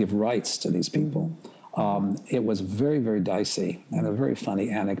to give rights to these people. It was very, very dicey, and a very funny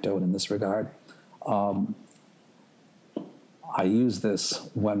anecdote in this regard. I used this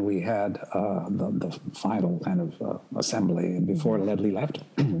when we had the final kind of assembly before Ledley left,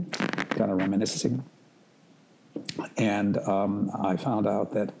 kind of reminiscing. And I found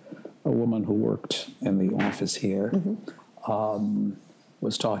out that a woman who worked in the office here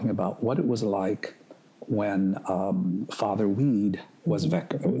was talking about what it was like when Father Weed was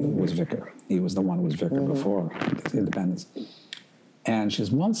vicar. He was the one who was vicar before independence. And she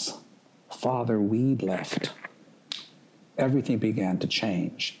says, once Father Weed left, everything began to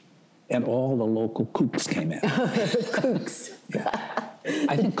change, and all the local kooks came in. Kooks. Yeah.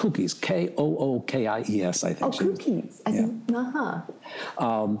 I think kookies, Kookies, I think. Oh, kookies.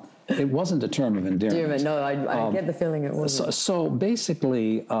 It wasn't a term of endearment. No, I get the feeling it wasn't. So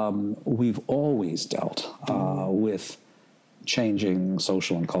basically, we've always dealt with changing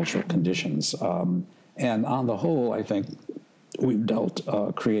social and cultural conditions. And on the whole, I think we've dealt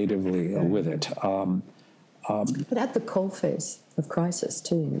creatively with it. But at the coalface of crisis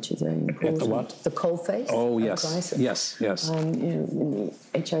too, which is very important. At the what? The coalface. Oh, of yes. crisis. Yes. When the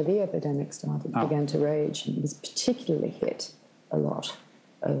HIV epidemic began to rage, and it was particularly hit a lot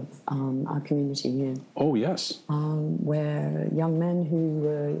of our community here. Oh, yes. Where young men who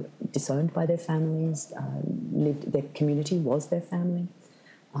were disowned by their families, their community was their family.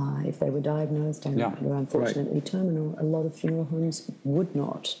 If they were diagnosed and were unfortunately terminal, a lot of funeral homes would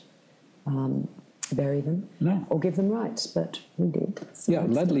not bury them or give them rights, but we did.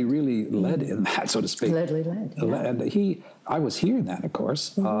 Ledley really led in that, so to speak. Ledley led. Yeah. And I was here then, of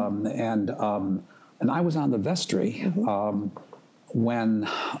course, and I was on the vestry when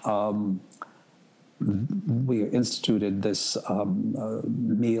we instituted this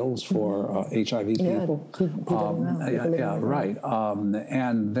meals for HIV people. Right.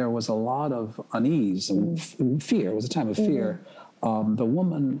 And there was a lot of unease and fear. It was a time of fear. The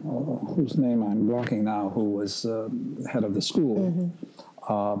woman whose name I'm blocking now, who was head of the school,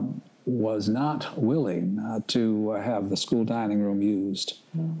 was not willing to have the school dining room used.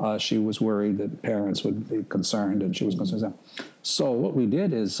 She was worried that parents would be concerned, and she was concerned. So what we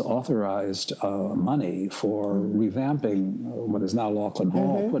did is authorized money for revamping what is now Laughlin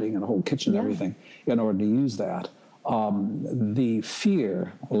Hall, putting in a whole kitchen and everything in order to use that. The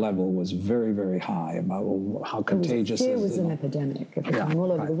fear level was very, very high about how contagious fear was an epidemic at the time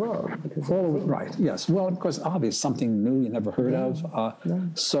all over the world. Yes. Well, of course, obvious, something new you never heard of.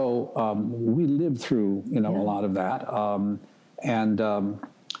 So we lived through, a lot of that. And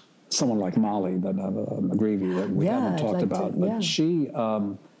someone like Molly, McGreevy, that we haven't talked about, but she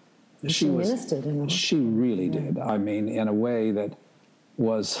really did. I mean, in a way that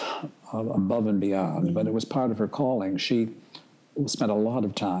was above and beyond, but it was part of her calling. She spent a lot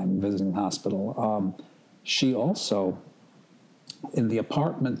of time visiting the hospital. She also, in the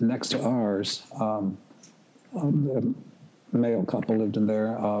apartment next to ours, the male couple lived in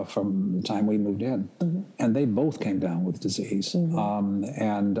there from the time we moved in, and they both came down with disease,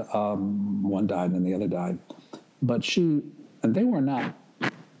 and one died and the other died. But and they were not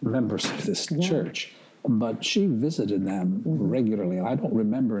members of this church, but she visited them regularly. I don't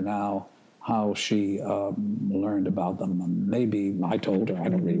remember now how she learned about them. Maybe I told her, I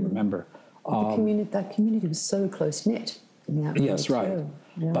don't really remember. That community was so close-knit. Yes, right.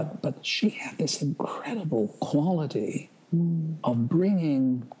 Yeah. But she had this incredible quality of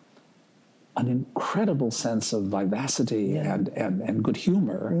bringing an incredible sense of vivacity and good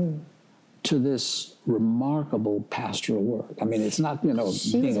humor to this remarkable pastoral work. I mean, it's not, being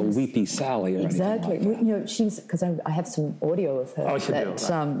a weepy Sally or anything like that. She's, because I have some audio of her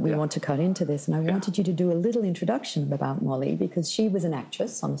we want to cut into this, and I wanted you to do a little introduction about Molly, because she was an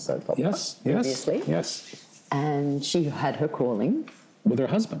actress on a soap opera previously. Yes. And she had her calling. With her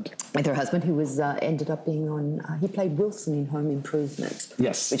husband. With her husband, who was ended up being on, he played Wilson in Home Improvement.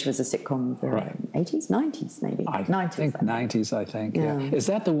 Yes. Which was a sitcom of the 80s, 90s maybe. 90s, I think. Yeah. Is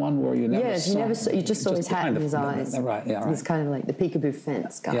that the one where you never saw? Yes, you just saw his hat and his eyes. Right, yeah, right. He's kind of like the peekaboo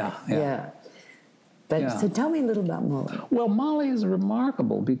fence guy. Yeah. But so tell me a little about Molly. Well, Molly is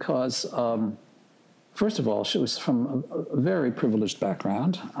remarkable because, first of all, she was from a very privileged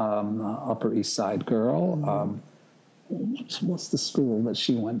background, Upper East Side girl. What's the school that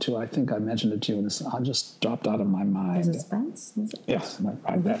she went to? I think I mentioned it to you, and I just dropped out of my mind. Was it Spence? Yes,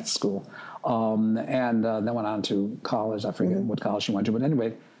 right, that school. And then went on to college. I forget what college she went to, but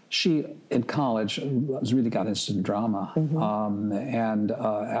anyway, she in college really got interested in drama. And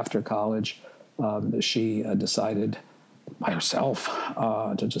after college, she decided by herself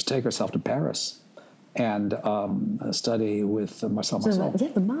to just take herself to Paris and study with myself.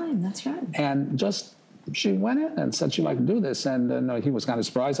 The mime, that's right. And just she went in and said she'd like to do this, and he was kind of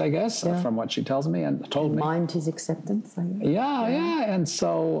surprised, I guess, from what she tells me and told me. Mimed his acceptance, I guess. Yeah. And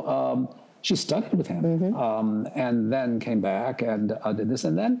so she studied with him, and then came back and did this,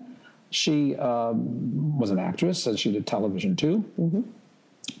 and then she was an actress, and she did television too.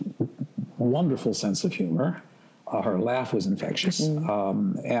 Wonderful sense of humor. Her laugh was infectious,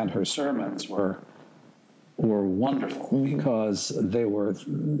 and her sermons were wonderful because they were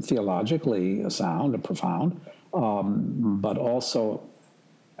theologically sound and profound, but also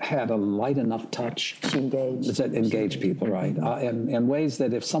had a light enough touch to engage people, right? In ways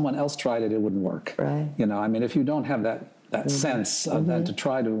that if someone else tried it, it wouldn't work. Right. I mean, if you don't have that sense, that to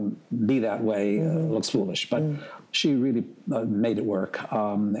try to be that way looks foolish. But she really made it work,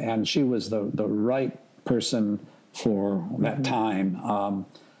 and she was the right person for that time.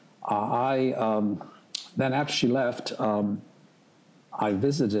 Then after she left, I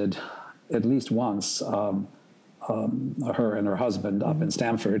visited at least once her and her husband up in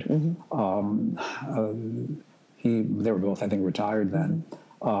Stamford. They were both, I think, retired then,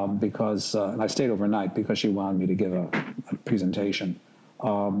 because and I stayed overnight because she wanted me to give a presentation.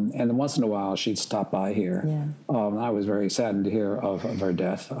 And once in a while, she'd stop by here. I was very saddened to hear of her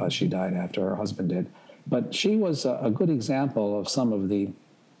death. She died after her husband did. But she was a good example of some of the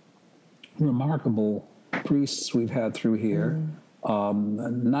remarkable priests we've had through here,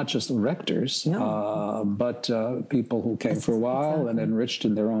 not just rectors, but people who came for a while and enriched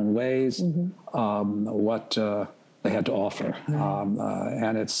in their own ways what they had to offer.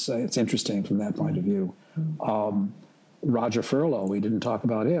 And it's interesting from that point of view. Roger Furlow, we didn't talk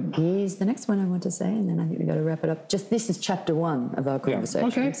about him. He's the next one I want to say, and then I think we've got to wrap it up. This is chapter 1 of our conversation.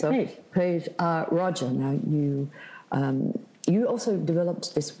 Okay, great. Please, Roger, now you also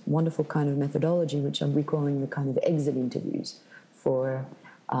developed this wonderful kind of methodology, which I'm recalling the kind of exit interviews for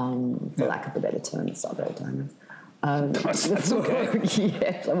lack of a better term, it's not very time. That's okay.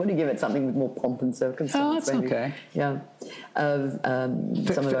 Yes, I want to give it something with more pomp and circumstance. Oh, that's okay. Yeah.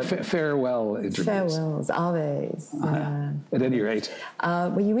 Some of the farewell interviews. Farewells, aves. At any rate.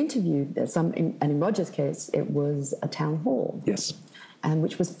 Well, you interviewed and in Roger's case, it was a town hall. Yes. And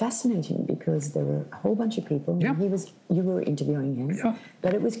which was fascinating because there were a whole bunch of people. Yeah. And you were interviewing him,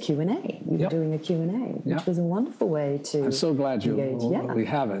 but it was Q&A. You were doing a Q&A, which was a wonderful way to I'm so glad we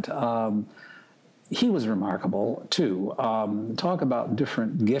have it. He was remarkable, too. Talk about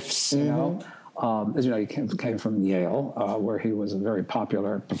different gifts, you know. As you know, he came from Yale, where he was a very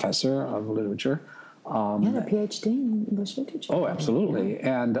popular professor of literature. A PhD in English literature. Oh, absolutely.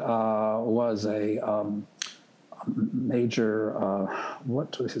 And was a major,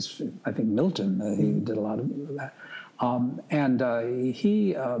 what was his, I think Milton, he did a lot of that. And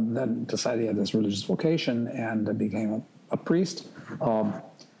he then decided he had this religious vocation and became a priest.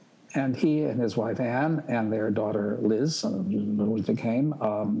 And he and his wife Anne and their daughter Liz, who became,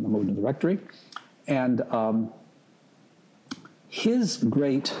 moved to the rectory. And his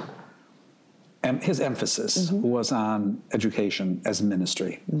emphasis was on education as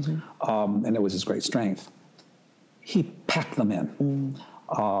ministry, and it was his great strength. He packed them in.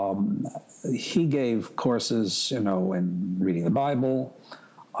 He gave courses, in reading the Bible,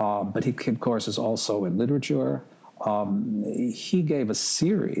 but he gave courses also in literature. He gave a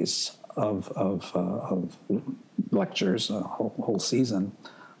series of lectures, a whole season,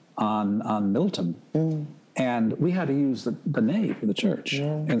 on Milton. And we had to use the nave of the church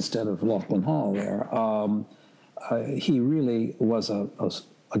instead of Laughlin Hall there. He really was a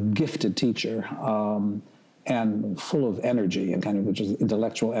gifted teacher, and full of energy, and kind of which is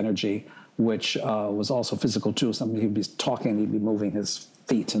intellectual energy, which was also physical too. He'd be talking, he'd be moving his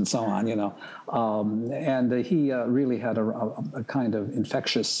feet and so on, and he really had a kind of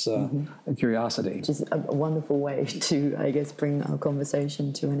infectious curiosity. Which is a wonderful way to, I guess, bring our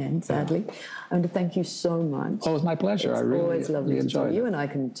conversation to an end, sadly. I want to thank you so much. Oh, it was my pleasure. It's I really always lovely to talk to you, it. and I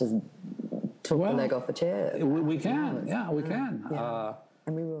can just talk the leg off a chair. We can, we can. Yeah.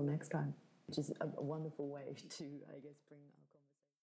 And we will next time, which is a wonderful way to, I guess, bring